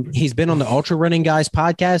everybody. He's been on the Ultra Running Guys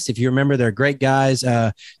podcast. If you remember, they're great guys.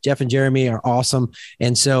 Jeff and Jeremy are awesome.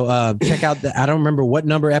 And so check out I don't remember what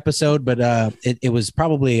number episode, but it was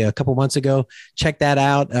probably a couple months ago. Check that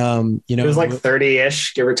out. It was like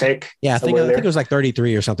 30-ish, give or take. Yeah, I think it was like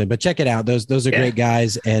 33 or something, but check it out. Those are great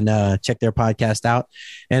guys, and check their podcast out.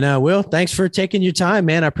 And Will, thanks for taking your time,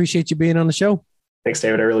 man. I appreciate you being on the show. Thanks,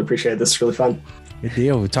 David. I really appreciate it. This is really fun. Good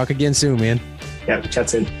deal. We'll talk again soon, man. Yeah, chat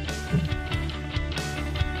soon.